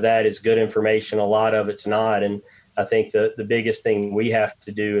lot of that is good information. A lot of it's not. And I think the biggest thing we have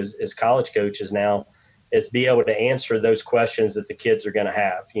to do as college coaches now is be able to answer those questions that the kids are going to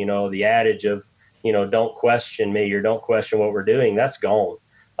have. You know, the adage of, you know, don't question me or don't question what we're doing, that's gone.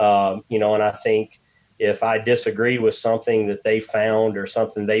 You know, and I think if I disagree with something that they found or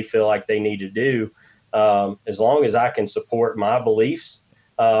something they feel like they need to do, as long as I can support my beliefs,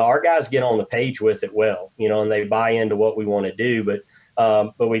 our guys get on the page with it well, you know, and they buy into what we want to do.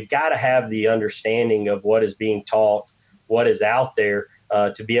 But we've got to have the understanding of what is being taught, what is out there,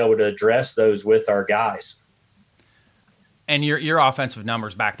 to be able to address those with our guys. And your offensive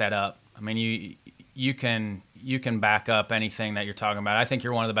numbers back that up. I mean, you can back up anything that you're talking about. I think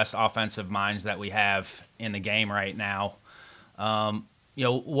you're one of the best offensive minds that we have in the game right now. You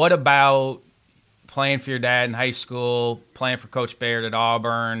know, what about playing for your dad in high school, playing for Coach Baird at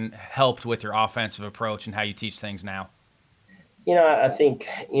Auburn, helped with your offensive approach and how you teach things now? You know, I think,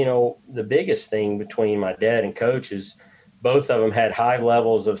 you know, the biggest thing between my dad and Coach is both of them had high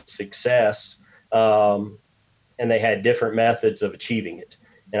levels of success, and they had different methods of achieving it.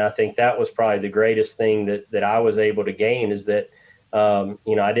 And I think that was probably the greatest thing that I was able to gain, is that,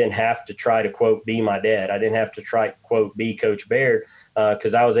 you know, I didn't have to try to, quote, be my dad. I didn't have to try, quote, be Coach Baird,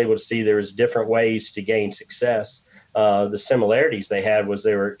 because I was able to see there was different ways to gain success. The similarities they had was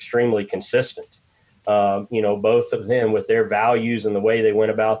they were extremely consistent. You know, both of them with their values and the way they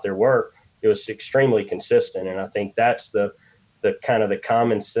went about their work, it was extremely consistent. And I think that's the kind of the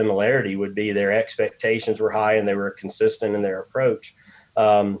common similarity would be their expectations were high and they were consistent in their approach.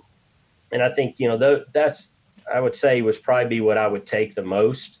 And I think, you know, that's, I would say, was probably what I would take the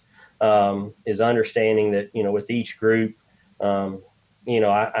most, is understanding that, you know, with each group, you know,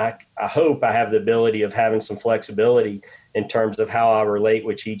 I hope I have the ability of having some flexibility in terms of how I relate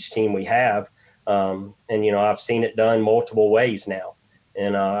with each team we have. And, you know, I've seen it done multiple ways now,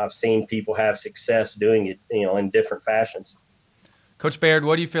 and I've seen people have success doing it, you know, in different fashions. Coach Baird,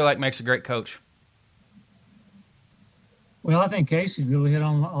 what do you feel like makes a great coach? Well, I think Casey's really hit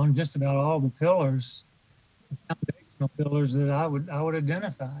on just about all the pillars, the foundational pillars that I would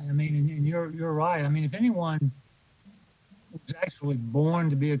identify. I mean, and you're right. I mean, if anyone was actually born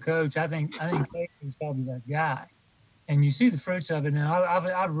to be a coach, I think Casey's probably that guy. And you see the fruits of it now.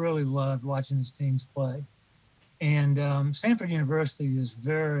 I've really loved watching his teams play. And Samford University is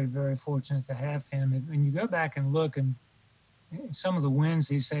very, very fortunate to have him. And you go back and look, and some of the wins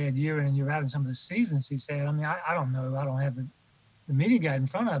he's had year in and year out, and some of the seasons he's had, I mean, I don't know. I don't have the media guide in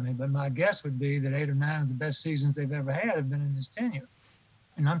front of me, but my guess would be that 8 or 9 of the best seasons they've ever had have been in his tenure.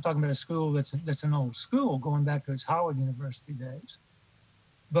 And I'm talking about a school that's an old school, going back to its Howard University days.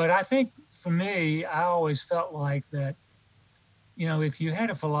 But I think for me, I always felt like that, you know, if you had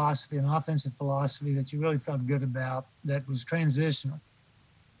a philosophy, an offensive philosophy that you really felt good about, that was transitional,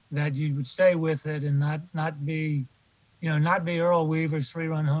 that you would stay with it and not be Earl Weaver's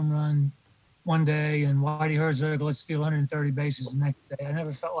 3-run home run one day and Whitey Herzog, let's steal 130 bases the next day. I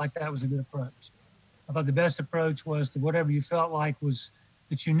never felt like that was a good approach. I thought the best approach was to whatever you felt like was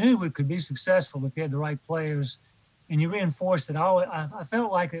that you knew could be successful if you had the right players, and you reinforced it. I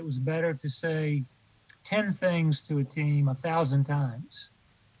felt like it was better to say 10 things to a team 1,000 times,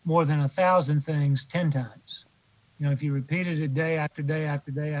 more than 1,000 things 10 times. You know, if you repeated it day after day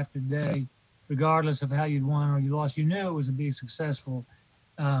after day after day, regardless of how you'd won or you lost, you knew it was to be successful.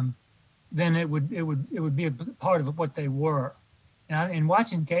 Then it would be a part of what they were. And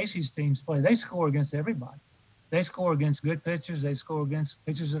watching Casey's teams play, they score against everybody. They score against good pitchers. They score against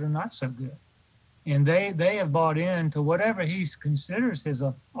pitchers that are not so good. And they have bought into whatever he considers his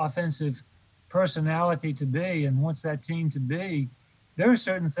offensive personality to be and wants that team to be. There are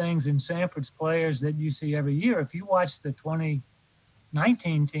certain things in Samford's players that you see every year. If you watch the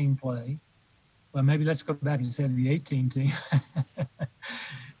 2019 team play, well, maybe let's go back and say the 18 team.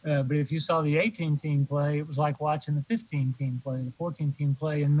 But if you saw the 18 team play, it was like watching the 15 team play, the 14 team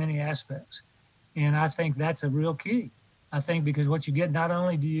play in many aspects. And I think that's a real key. I think because what you get, not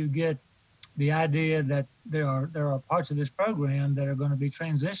only do you get the idea that there are parts of this program that are going to be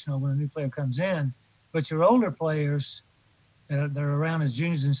transitional when a new player comes in, but your older players that are around as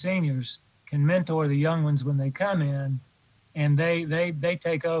juniors and seniors can mentor the young ones when they come in, and they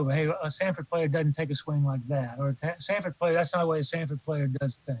take over. Hey, a Samford player doesn't take a swing like that, or a Samford player, that's not the way a Samford player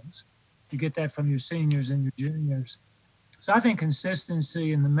does things. You get that from your seniors and your juniors. So I think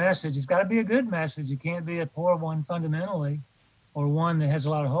consistency in the message, it's got to be a good message. It can't be a poor one fundamentally, or one that has a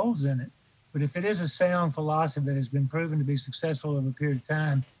lot of holes in it. But if it is a sound philosophy that has been proven to be successful over a period of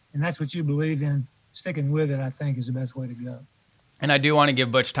time, and that's what you believe in, sticking with it, I think, is the best way to go. And I do want to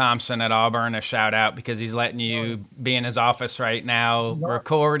give Butch Thompson at Auburn a shout out because he's letting you be in his office right now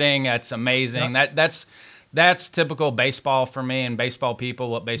recording. That's amazing. That's typical baseball for me and baseball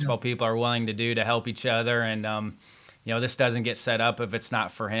people, what baseball people are willing to do to help each other. And, this doesn't get set up if it's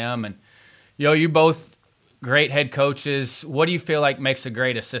not for him. And, you both great head coaches. What do you feel like makes a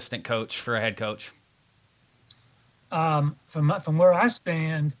great assistant coach for a head coach? From where I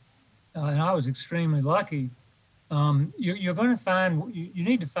stand, and I was extremely lucky, you're going to find, you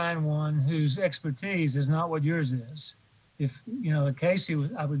need to find one whose expertise is not what yours is. If, Casey,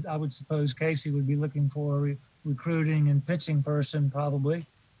 I would suppose Casey would be looking for a recruiting and pitching person probably,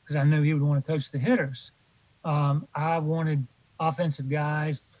 because I knew he would want to coach the hitters. I wanted offensive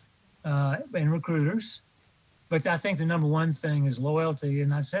guys and recruiters, but I think the number one thing is loyalty.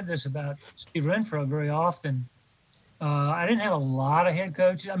 And I've said this about Steve Renfro very often. I didn't have a lot of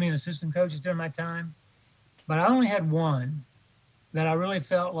assistant coaches during my time. But I only had one that I really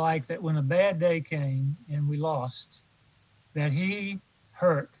felt like that when a bad day came and we lost, that he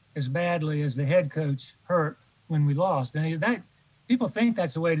hurt as badly as the head coach hurt when we lost. And that people think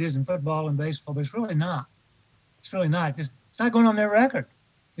that's the way it is in football and baseball, but it's really not. It's really not. It's not going on their record.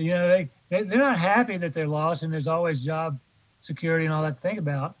 They're not happy that they're lost, and there's always job security and all that to think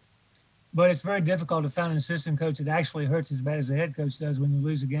about. But it's very difficult to find an assistant coach that actually hurts as bad as the head coach does when you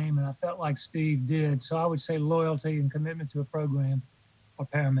lose a game, and I felt like Steve did. So I would say loyalty and commitment to a program are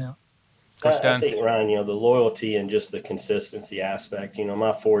paramount. I think, Ryan, the loyalty and just the consistency aspect.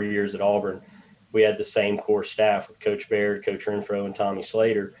 My 4 years at Auburn, we had the same core staff with Coach Baird, Coach Renfro, and Tommy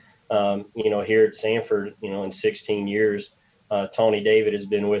Slater. Here at Samford, in 16 years, Tony David has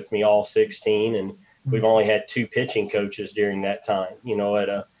been with me all 16, and we've only had 2 pitching coaches during that time, at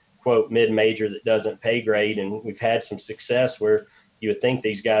a quote mid-major that doesn't pay grade, and we've had some success where you would think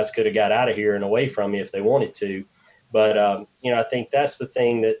these guys could have got out of here and away from me if they wanted to. But I think that's the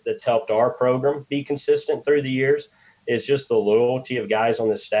thing that's helped our program be consistent through the years is just the loyalty of guys on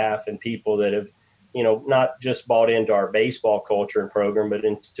the staff and people that have not just bought into our baseball culture and program, but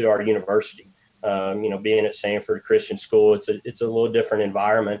into our university. Being at Samford Christian School, it's a little different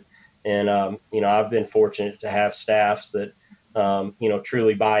environment, and I've been fortunate to have staffs that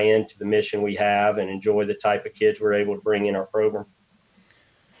truly buy into the mission we have and enjoy the type of kids we're able to bring in our program.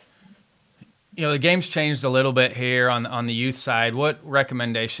 The game's changed a little bit here on the youth side. What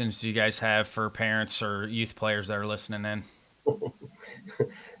recommendations do you guys have for parents or youth players that are listening in?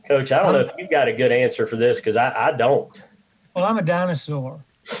 Coach, I don't know if you've got a good answer for this because I don't. Well, I'm a dinosaur,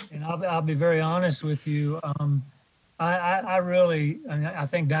 and I'll be very honest with you. I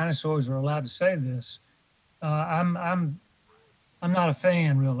think dinosaurs are allowed to say this. I'm not a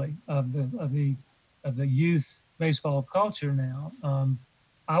fan really of the youth baseball culture now.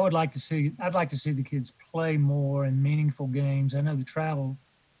 I'd like to see the kids play more in meaningful games. I know the travel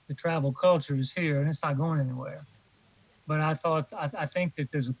culture is here and it's not going anywhere. But I think that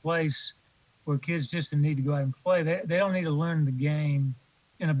there's a place where kids just need to go out and play. They don't need to learn the game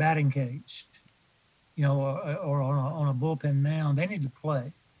in a batting cage, or on a bullpen mound. They need to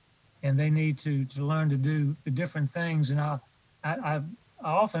play. and they need to learn to do the different things. And I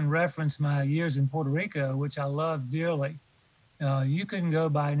often reference my years in Puerto Rico, which I love dearly. You couldn't go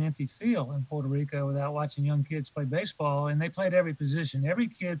by an empty field in Puerto Rico without watching young kids play baseball, and they played every position. Every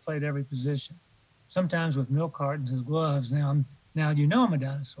kid played every position, sometimes with milk cartons as gloves. Now I'm a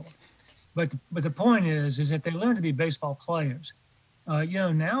dinosaur. But the point is that they learn to be baseball players.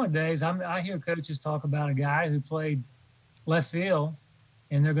 Nowadays I hear coaches talk about a guy who played left field,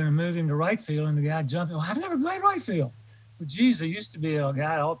 and they're going to move him to right field, and the guy jumped. I've never played right field. But geez, there used to be a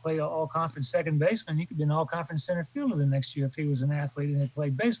guy who played all-conference second baseman. He could be an all-conference center fielder the next year if he was an athlete and had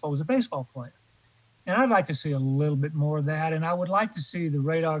played baseball, was a baseball player. And I'd like to see a little bit more of that. And I would like to see the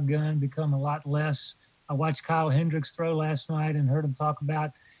radar gun become a lot less. I watched Kyle Hendricks throw last night and heard him talk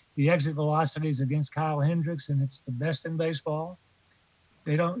about the exit velocities against Kyle Hendricks, and it's the best in baseball.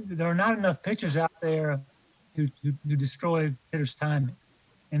 There are not enough pitchers out there who destroy hitters' timing.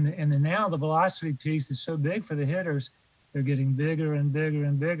 And now the velocity piece is so big for the hitters. They're getting bigger and bigger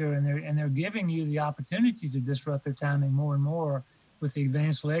and bigger, and they're giving you the opportunity to disrupt their timing more and more with the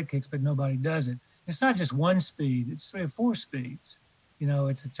advanced leg kicks, but nobody does it. It's not just one speed; it's 3 or 4 speeds.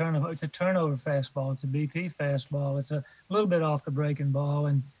 It's a turnover fastball, it's a BP fastball, it's a little bit off the breaking ball,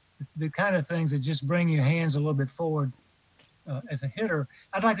 and the kind of things that just bring your hands a little bit forward as a hitter.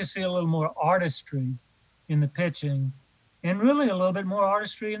 I'd like to see a little more artistry in the pitching. And really a little bit more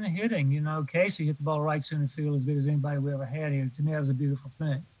artistry in the hitting. Casey hit the ball right center field as good as anybody we ever had here. To me, that was a beautiful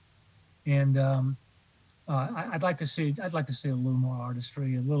thing. And I'd like to see a little more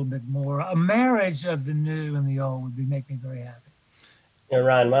artistry, a little bit more. A marriage of the new and the old would make me very happy.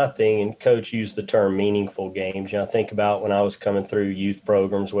 Ryan, my thing, and Coach used the term meaningful games. I think about when I was coming through youth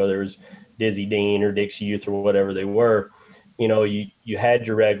programs, whether it was Dizzy Dean or Dixie Youth or whatever they were. You had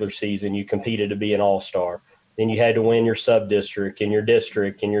your regular season. You competed to be an all-star. Then you had to win your sub-district and your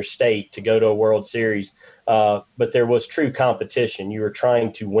district and your state to go to a World Series. But there was true competition. You were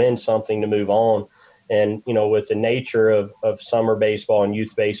trying to win something to move on. And, with the nature of summer baseball and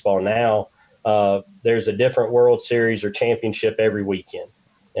youth baseball now, there's a different World Series or championship every weekend.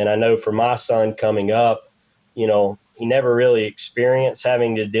 And I know for my son coming up, he never really experienced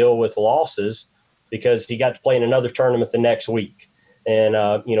having to deal with losses because he got to play in another tournament the next week. And,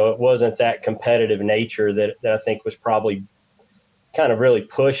 it wasn't that competitive nature that I think was probably kind of really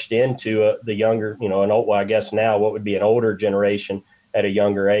pushed into the younger, I guess now what would be an older generation at a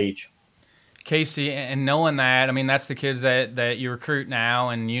younger age. Casey, and knowing that, that's the kids that you recruit now,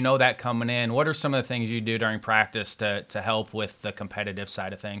 and that coming in. What are some of the things you do during practice to help with the competitive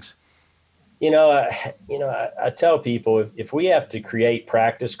side of things? I tell people if we have to create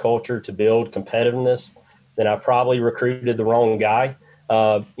practice culture to build competitiveness, then I probably recruited the wrong guy.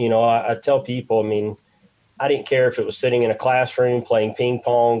 I tell people, I didn't care if it was sitting in a classroom, playing ping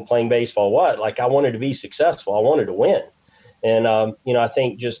pong, playing baseball, I wanted to be successful. I wanted to win. And, I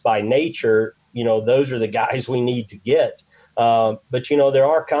think just by nature, those are the guys we need to get. But, there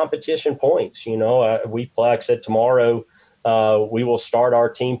are competition points. We play, like I said, tomorrow, we will start our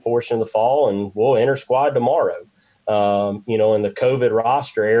team portion of the fall and we'll enter squad tomorrow. In the COVID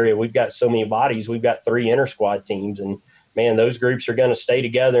roster area, we've got so many bodies. We've got 3 inter-squad teams, and man, those groups are going to stay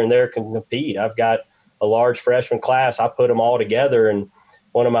together and they can compete. I've got a large freshman class. I put them all together, and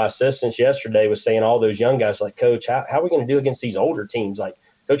one of my assistants yesterday was saying all those young guys, like, Coach, how are we going to do against these older teams? Like,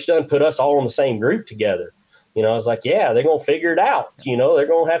 Coach Dunn put us all in the same group together. I was like, yeah, they're going to figure it out. They're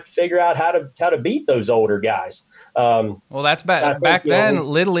going to have to figure out how to beat those older guys. Well, that's back then.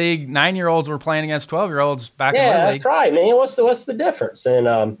 Little League 9-year-olds were playing against 12-year-olds back in Little League. Yeah, that's right, man. What's the difference?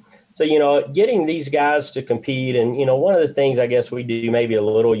 And so getting these guys to compete, and one of the things I guess we do maybe a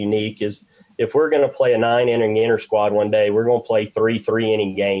little unique is if we're going to play a 9-inning inter squad one day, we're going to play 3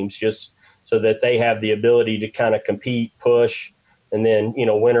 3-inning games just so that they have the ability to kind of compete, push. And then,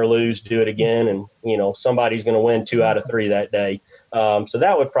 win or lose, do it again. And, somebody's going to win 2 out of 3 that day. So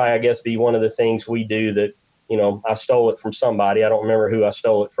that would probably, I guess, be one of the things we do that, I stole it from somebody. I don't remember who I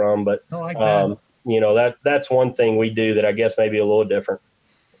stole it from, but, that's one thing we do that I guess may be a little different.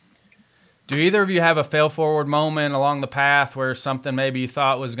 Do either of you have a fail forward moment along the path where something maybe you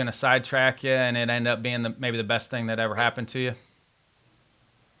thought was going to sidetrack you and it ended up being maybe the best thing that ever happened to you?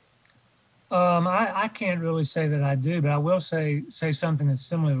 I can't really say that I do, but I will say something that's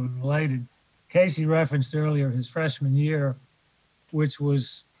similarly related. Casey referenced earlier his freshman year, which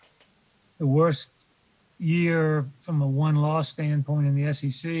was the worst year from a one-loss standpoint in the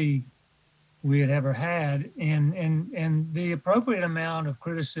SEC we had ever had, and the appropriate amount of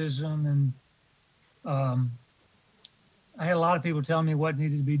criticism, and I had a lot of people telling me what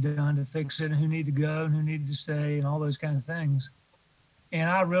needed to be done to fix it, and who needed to go, and who needed to stay, and all those kinds of things. And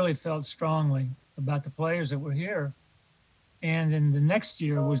I really felt strongly about the players that were here. And then the next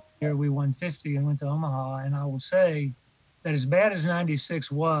year was the year we won 50 and went to Omaha. And I will say that as bad as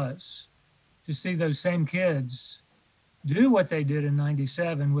 96 was, to see those same kids do what they did in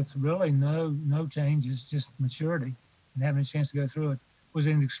 97 with really no changes, just maturity and having a chance to go through it was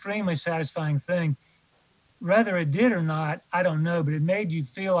an extremely satisfying thing. Whether it did or not, I don't know, but it made you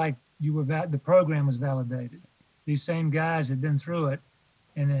feel like the program was validated. These same guys had been through it,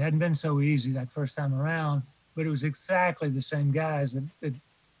 and it hadn't been so easy that first time around, but it was exactly the same guys that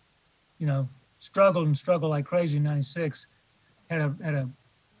struggled like crazy in 96, had a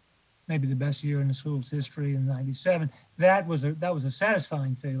maybe the best year in the school's history in 97. That was a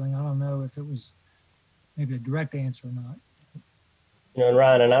satisfying feeling. I don't know if it was maybe a direct answer or not. And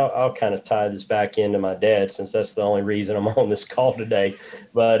Ryan, and I'll kind of tie this back into my dad, since that's the only reason I'm on this call today.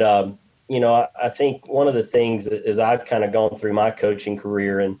 But, I think one of the things as I've kind of gone through my coaching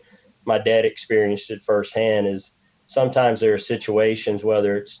career, and my dad experienced it firsthand, is sometimes there are situations,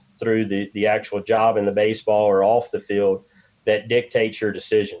 whether it's through the actual job in the baseball or off the field, that dictates your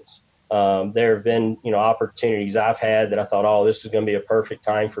decisions. There have been, opportunities I've had that I thought, oh, this is going to be a perfect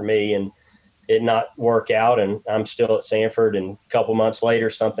time for me, and it not work out, and I'm still at Samford, and a couple months later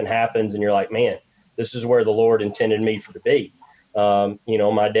something happens and you're like, man, this is where the Lord intended me to be.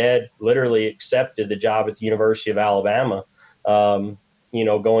 My dad literally accepted the job at the University of Alabama,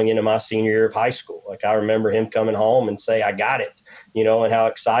 going into my senior year of high school. Like, I remember him coming home and say, I got it, and how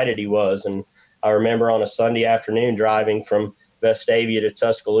excited he was. And I remember on a Sunday afternoon driving from Vestavia to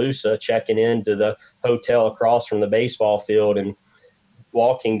Tuscaloosa, checking into the hotel across from the baseball field and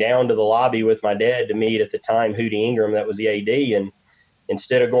walking down to the lobby with my dad to meet, at the time, Hootie Ingram, that was the AD. And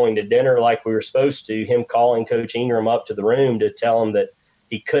instead of going to dinner like we were supposed to, him calling Coach Ingram up to the room to tell him that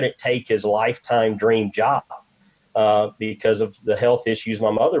he couldn't take his lifetime dream job because of the health issues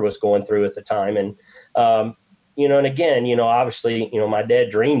my mother was going through at the time. And, and again, obviously, my dad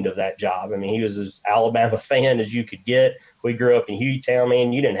dreamed of that job. I mean, he was as Alabama fan as you could get. We grew up in Hueytown,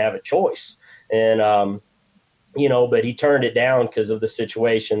 man. You didn't have a choice. And, but he turned it down because of the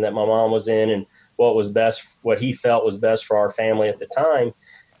situation that my mom was in and what he felt was best for our family at the time.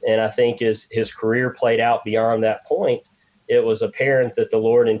 And I think as his career played out beyond that point, it was apparent that the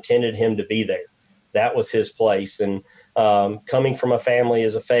Lord intended him to be there. That was his place. And coming from a family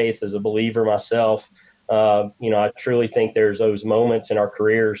as a faith, as a believer myself, I truly think there's those moments in our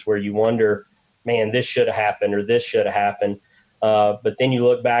careers where you wonder, man, this should have happened or this should have happened. But then you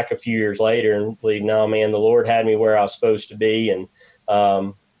look back a few years later and believe, no, man, the Lord had me where I was supposed to be. And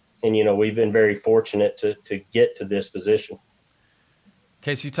we've been very fortunate to get to this position.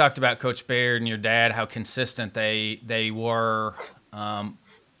 Casey, you talked about Coach Baird and your dad, how consistent they were.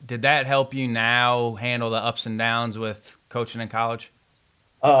 Did that help you now handle the ups and downs with coaching in college?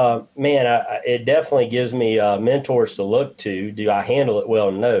 It definitely gives me mentors to look to. Do I handle it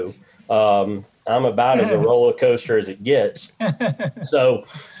well? No. I'm about as a roller coaster as it gets. So,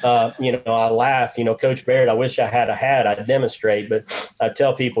 I laugh, Coach Baird, I wish I had a hat, I'd demonstrate, but I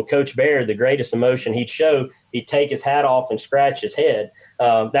tell people, Coach Baird, the greatest emotion he'd show, he'd take his hat off and scratch his head.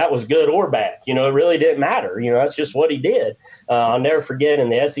 That was good or bad. It really didn't matter. That's just what he did. I'll never forget in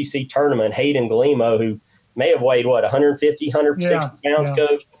the SEC tournament, Hayden Galimo, who may have weighed, 150, 160 pounds,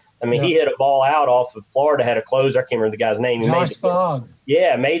 Coach. I mean, he hit a ball out off of Florida, had a closer. I can't remember the guy's name. Josh Fogg.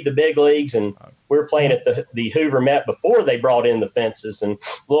 Yeah, made the big leagues, and we were playing at the Hoover Met before they brought in the fences. And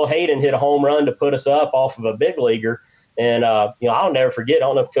little Hayden hit a home run to put us up off of a big leaguer. And, I'll never forget. I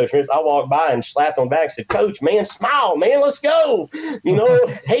don't know if Coach remembers. I walked by and slapped him back and said, Coach, man, smile, man, let's go.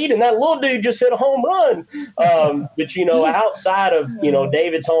 Hayden, that little dude just hit a home run. But, outside of,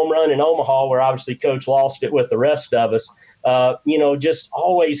 David's home run in Omaha, where obviously Coach lost it with the rest of us, just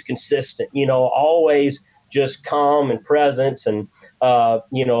always consistent, always just calm and presence and, a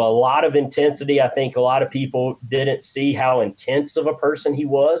lot of intensity. I think a lot of people didn't see how intense of a person he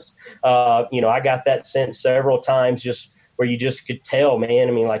was. I got that sense several times, just where you just could tell, man.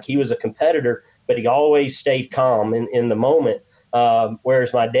 I mean, like, he was a competitor, but he always stayed calm in the moment.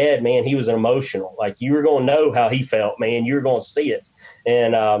 Whereas my dad, man, he was emotional. Like, you were going to know how he felt, man. You were going to see it.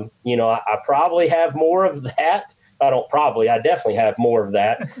 And, I probably have more of that. I definitely have more of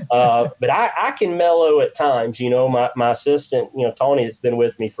that. But I can mellow at times. My assistant, Tony, that's been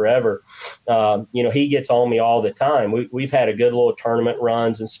with me forever, he gets on me all the time. We've had a good little tournament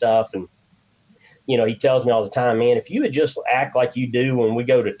runs and stuff. And, he tells me all the time, man, if you would just act like you do when we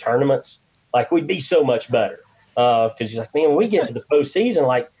go to tournaments, like, we'd be so much better. Because he's like, man, when we get to the postseason,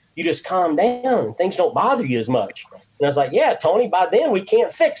 like, you just calm down and things don't bother you as much. And I was like, yeah, Tony, by then we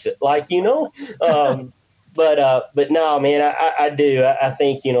can't fix it. Like, But no, man, I do. I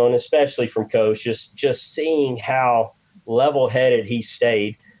think, and especially from Coach, just seeing how level-headed he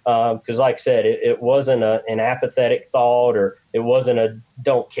stayed. Because like I said, it wasn't an apathetic thought, or it wasn't a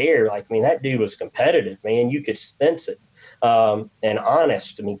don't care. Like, I mean, that dude was competitive, man. You could sense it. And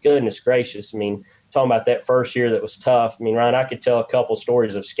honest. I mean, goodness gracious. I mean, talking about that first year that was tough. I mean, Ryan, I could tell a couple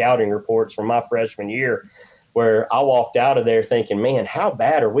stories of scouting reports from my freshman year where I walked out of there thinking, man, how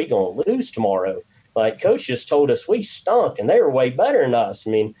bad are we going to lose tomorrow? Like, Coach just told us we stunk, and they were way better than us.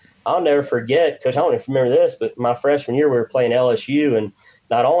 I mean, I'll never forget, Coach, I don't even remember this, but my freshman year we were playing LSU, and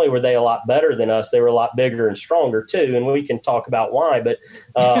not only were they a lot better than us, they were a lot bigger and stronger too, and we can talk about why. But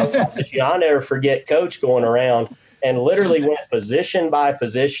I'll never forget Coach going around and literally went position by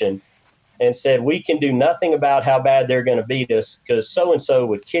position and said, we can do nothing about how bad they're going to beat us because so-and-so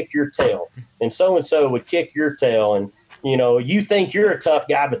would kick your tail, and so-and-so would kick your tail, and you think you're a tough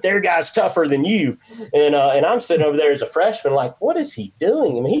guy, but their guy's tougher than you. And I'm sitting over there as a freshman like, what is he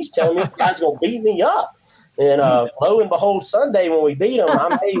doing? I mean, he's telling me this guy's going to beat me up. And lo and behold, Sunday when we beat him, I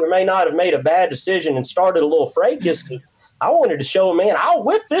may or may not have made a bad decision and started a little fracas because I wanted to show him, man, I'll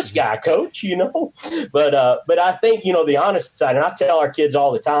whip this guy, Coach, But I think, the honest side, and I tell our kids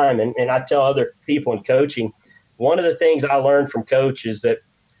all the time, and I tell other people in coaching, one of the things I learned from Coach is that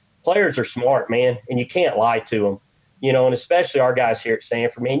players are smart, man, and you can't lie to them. And especially our guys here at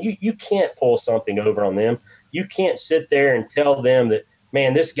Samford, man, you can't pull something over on them. You can't sit there and tell them that,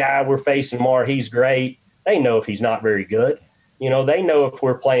 man, this guy we're facing tomorrow, he's great. They know if he's not very good. They know if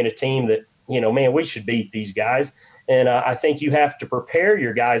we're playing a team that, man, we should beat these guys. And I think you have to prepare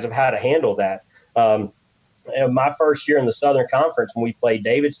your guys of how to handle that. My first year in the Southern Conference when we played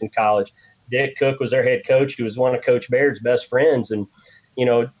Davidson College, Dick Cook was their head coach. He was one of Coach Baird's best friends. And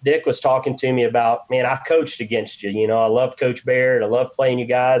Dick was talking to me about, man, I coached against you. I love Coach Baird. I love playing you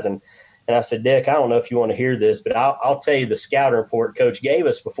guys. And I said, Dick, I don't know if you want to hear this, but I'll tell you the scouting report Coach gave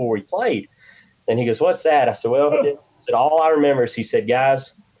us before we played. And he goes, what's that? I said, all I remember is he said,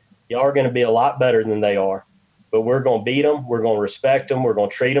 guys, y'all are going to be a lot better than they are, but we're going to beat them. We're going to respect them. We're going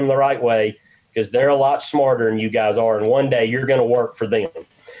to treat them the right way because they're a lot smarter than you guys are. And one day you're going to work for them.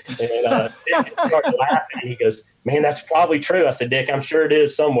 And Dick started laughing, and he goes, man, that's probably true. I said, Dick, I'm sure it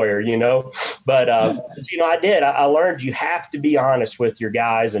is somewhere, But, I did. I learned you have to be honest with your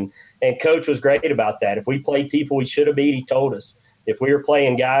guys, and Coach was great about that. If we played people we should have beat, he told us. If we were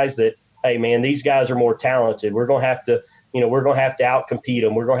playing guys that, hey, man, these guys are more talented, we're going to have to, out-compete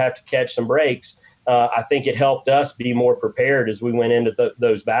them. We're going to have to catch some breaks. I think it helped us be more prepared as we went into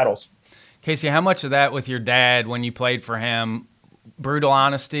those battles. Casey, how much of that with your dad when you played for him? Brutal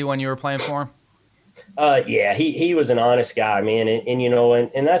honesty when you were playing for him? Yeah, he was an honest guy, man.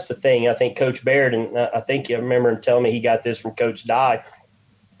 And that's the thing. I think Coach Baird, and I think I remember him telling me he got this from Coach Dye,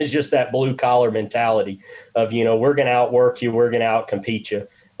 is just that blue-collar mentality of, we're going to outwork you, we're going to out-compete you.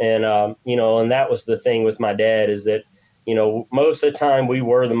 And, and that was the thing with my dad is that, most of the time we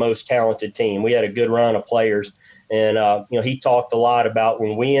were the most talented team. We had a good run of players. And, he talked a lot about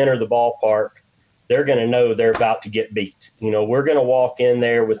when we enter the ballpark, they're going to know they're about to get beat. We're going to walk in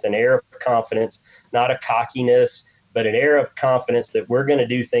there with an air of confidence, not a cockiness, but an air of confidence that we're going to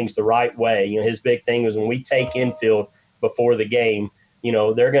do things the right way. His big thing was when we take infield before the game,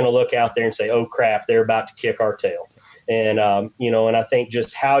 they're going to look out there and say, oh, crap, they're about to kick our tail. And, and I think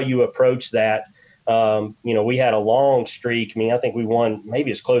just how you approach that, we had a long streak. I mean, I think we won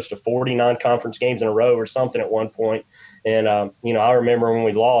maybe as close to 40 non-conference games in a row or something at one point. And, I remember when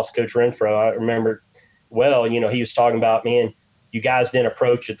we lost Coach Renfro, I remember, he was talking about, man, you guys didn't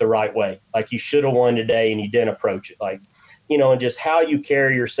approach it the right way. Like you should have won today and you didn't approach it. Like, and just how you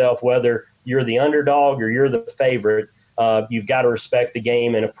carry yourself, whether you're the underdog or you're the favorite, you've got to respect the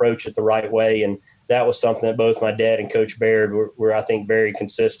game and approach it the right way. And that was something that both my dad and Coach Baird were I think, very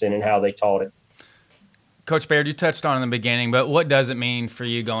consistent in how they taught it. Coach Baird, you touched on it in the beginning, but what does it mean for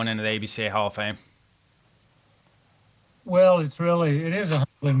you going into the ABCA Hall of Fame? Well, it is a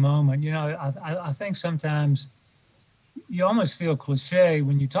humbling moment. I think sometimes you almost feel cliche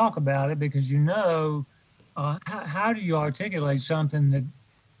when you talk about it because how do you articulate something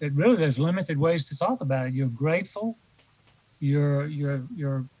that really there's limited ways to talk about it. You're grateful,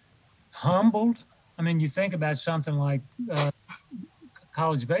 you're humbled. I mean, you think about something like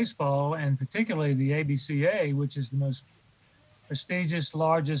college baseball, and particularly the ABCA, which is the most prestigious,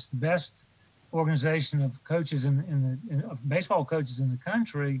 largest, best organization of coaches of baseball coaches in the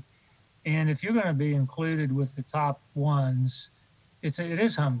country. And if you're going to be included with the top ones, it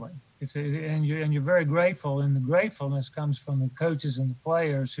is humbling. And you're very grateful, and the gratefulness comes from the coaches and the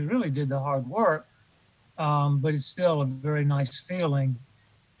players who really did the hard work. But it's still a very nice feeling.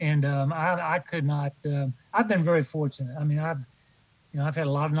 And I could not. I've been very fortunate. I mean, I've had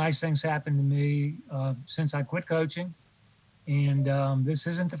a lot of nice things happen to me since I quit coaching. And this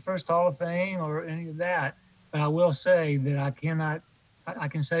isn't the first Hall of Fame or any of that, but I will say that I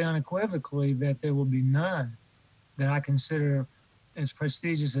can say unequivocally that there will be none that I consider as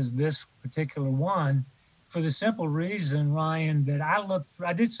prestigious as this particular one, for the simple reason, Ryan, that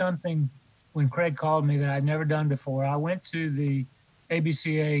I did something when Craig called me that I'd never done before. I went to the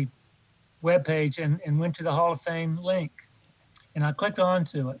ABCA webpage and went to the Hall of Fame link, and I clicked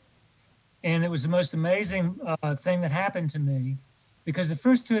onto it. And it was the most amazing thing that happened to me, because the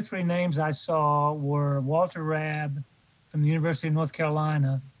first 2 or 3 names I saw were Walter Rabb from the University of North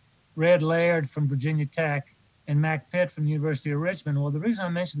Carolina, Red Laird from Virginia Tech, and Mac Pitt from the University of Richmond. Well, the reason I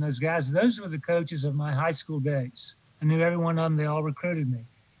mentioned those guys, those were the coaches of my high school days. I knew every one of them. They all recruited me.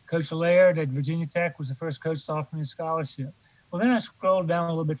 Coach Laird at Virginia Tech was the first coach to offer me a scholarship. Well, then I scrolled down a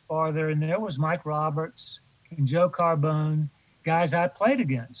little bit farther, and there was Mike Roberts and Joe Carbone, guys I played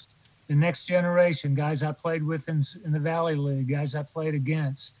against. The next generation, guys I played with in the Valley League, guys I played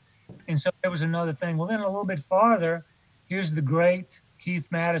against. And so there was another thing. Well, then a little bit farther, here's the great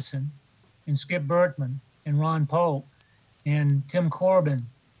Keith Madison and Skip Bertman and Ron Polk and Tim Corbin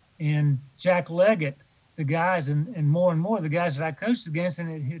and Jack Leggett, the guys, and more, the guys that I coached against.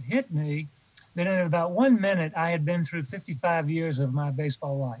 And it hit me that in about 1 minute, I had been through 55 years of my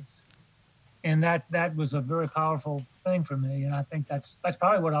baseball life. And that was a very powerful thing for me. And I think that's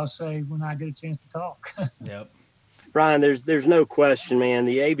probably what I'll say when I get a chance to talk. Yep. Brian, there's no question, man.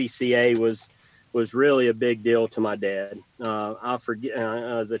 The ABCA was really a big deal to my dad. I forget,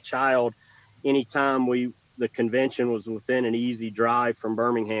 as a child, anytime the convention was within an easy drive from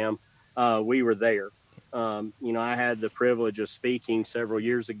Birmingham, we were there. I had the privilege of speaking several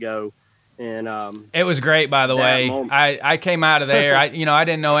years ago. And it was great, by the way. I came out of there. I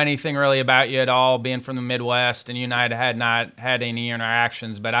didn't know anything really about you at all, being from the Midwest, and you and I had not had any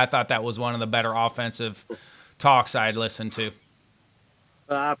interactions. But I thought that was one of the better offensive talks I'd listened to.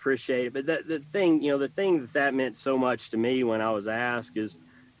 I appreciate it. But the thing that meant so much to me when I was asked is,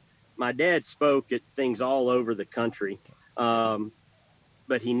 my dad spoke at things all over the country,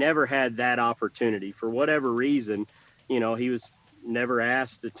 but he never had that opportunity for whatever reason. He was never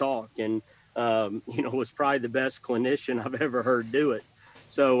asked to talk, and was probably the best clinician I've ever heard do it.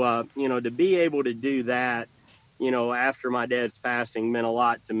 So to be able to do that after my dad's passing meant a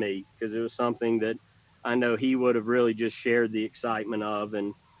lot to me, because it was something that I know he would have really just shared the excitement of.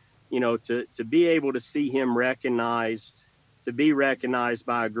 And to be able to see him recognized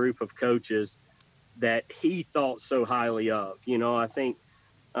by a group of coaches that he thought so highly of. I think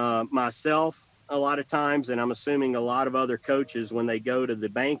myself, a lot of times, and I'm assuming a lot of other coaches, when they go to the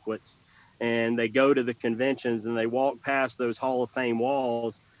banquets and they go to the conventions and they walk past those Hall of Fame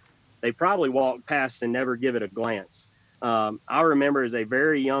walls, they probably walk past and never give it a glance. I remember as a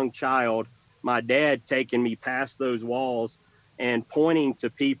very young child, my dad taking me past those walls and pointing to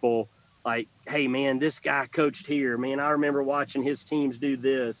people like, hey, man, this guy coached here. Man, I remember watching his teams do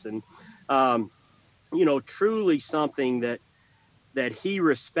this. And, truly something that he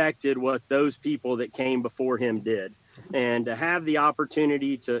respected what those people that came before him did. And to have the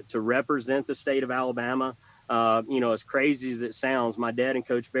opportunity to represent the state of Alabama, as crazy as it sounds, my dad and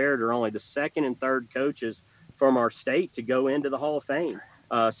Coach Baird are only the second and third coaches from our state to go into the Hall of Fame.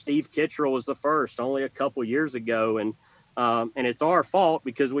 Steve Kittrell was the first only a couple years ago. And it's our fault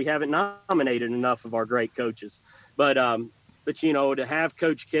because we haven't nominated enough of our great coaches. But to have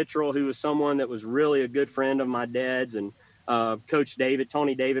Coach Kittrell, who was someone that was really a good friend of my dad's, and Coach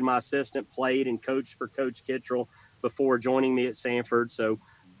Tony David, my assistant, played and coached for Coach Kittrell before joining me at Samford. So,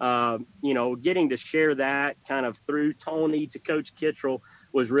 getting to share that kind of through Tony to Coach Kittrell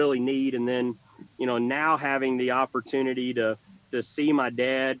was really neat. And then, now having the opportunity to see my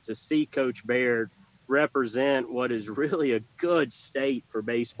dad, to see Coach Baird represent what is really a good state for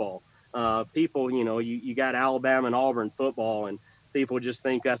baseball. People, you got Alabama and Auburn football, and people just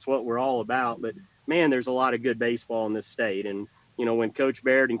think that's what we're all about. But man, there's a lot of good baseball in this state. And, when Coach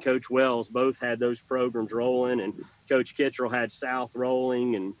Baird and Coach Wells both had those programs rolling, and Coach Kittrell had South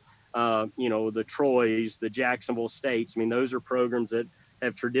rolling, and, the Troys, the Jacksonville States, those are programs that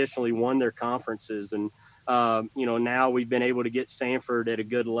have traditionally won their conferences. And, now we've been able to get Samford at a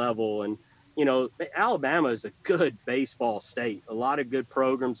good level. And, Alabama is a good baseball state, a lot of good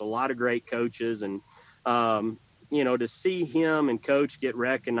programs, a lot of great coaches. And, to see him and Coach get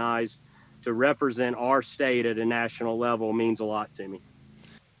recognized to represent our state at a national level means a lot to me.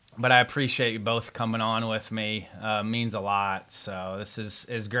 But I appreciate you both coming on with me. Means a lot. So this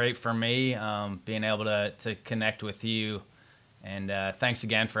is great for me, being able to connect with you And thanks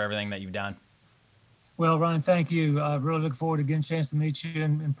again for everything that you've done. Well, Ryan, thank you. I really look forward to getting a chance to meet you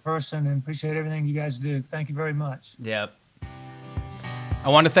in person and appreciate everything you guys do. Thank you very much. Yep. I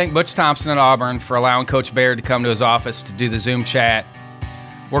want to thank Butch Thompson at Auburn for allowing Coach Baird to come to his office to do the Zoom chat.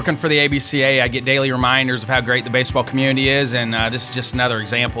 Working for the ABCA, I get daily reminders of how great the baseball community is, and this is just another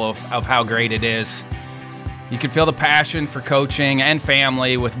example of how great it is. You can feel the passion for coaching and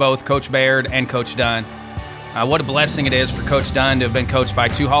family with both Coach Baird and Coach Dunn. What a blessing it is for Coach Dunn to have been coached by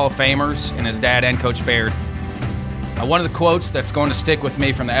two Hall of Famers and his dad and Coach Baird. One of the quotes that's going to stick with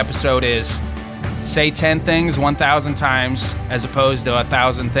me from the episode is, "Say 10 things 1,000 times as opposed to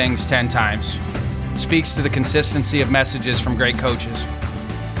 1,000 things 10 times." It speaks to the consistency of messages from great coaches.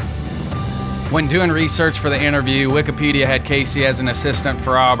 When doing research for the interview, Wikipedia had Casey as an assistant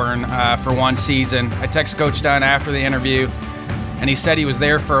for Auburn for one season. I texted Coach Dunn after the interview, and he said he was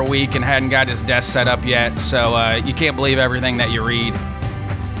there for a week and hadn't got his desk set up yet, so you can't believe everything that you read.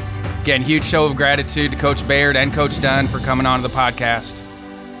 Again, huge show of gratitude to Coach Baird and Coach Dunn for coming on to the podcast.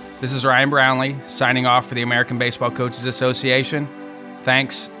 This is Ryan Brownlee signing off for the American Baseball Coaches Association.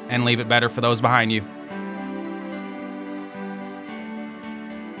 Thanks, and leave it better for those behind you.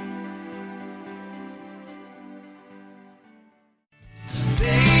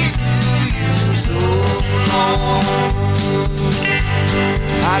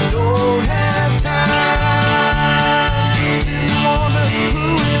 I don't have time to sit and wonder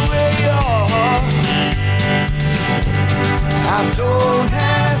who and where you are. I don't have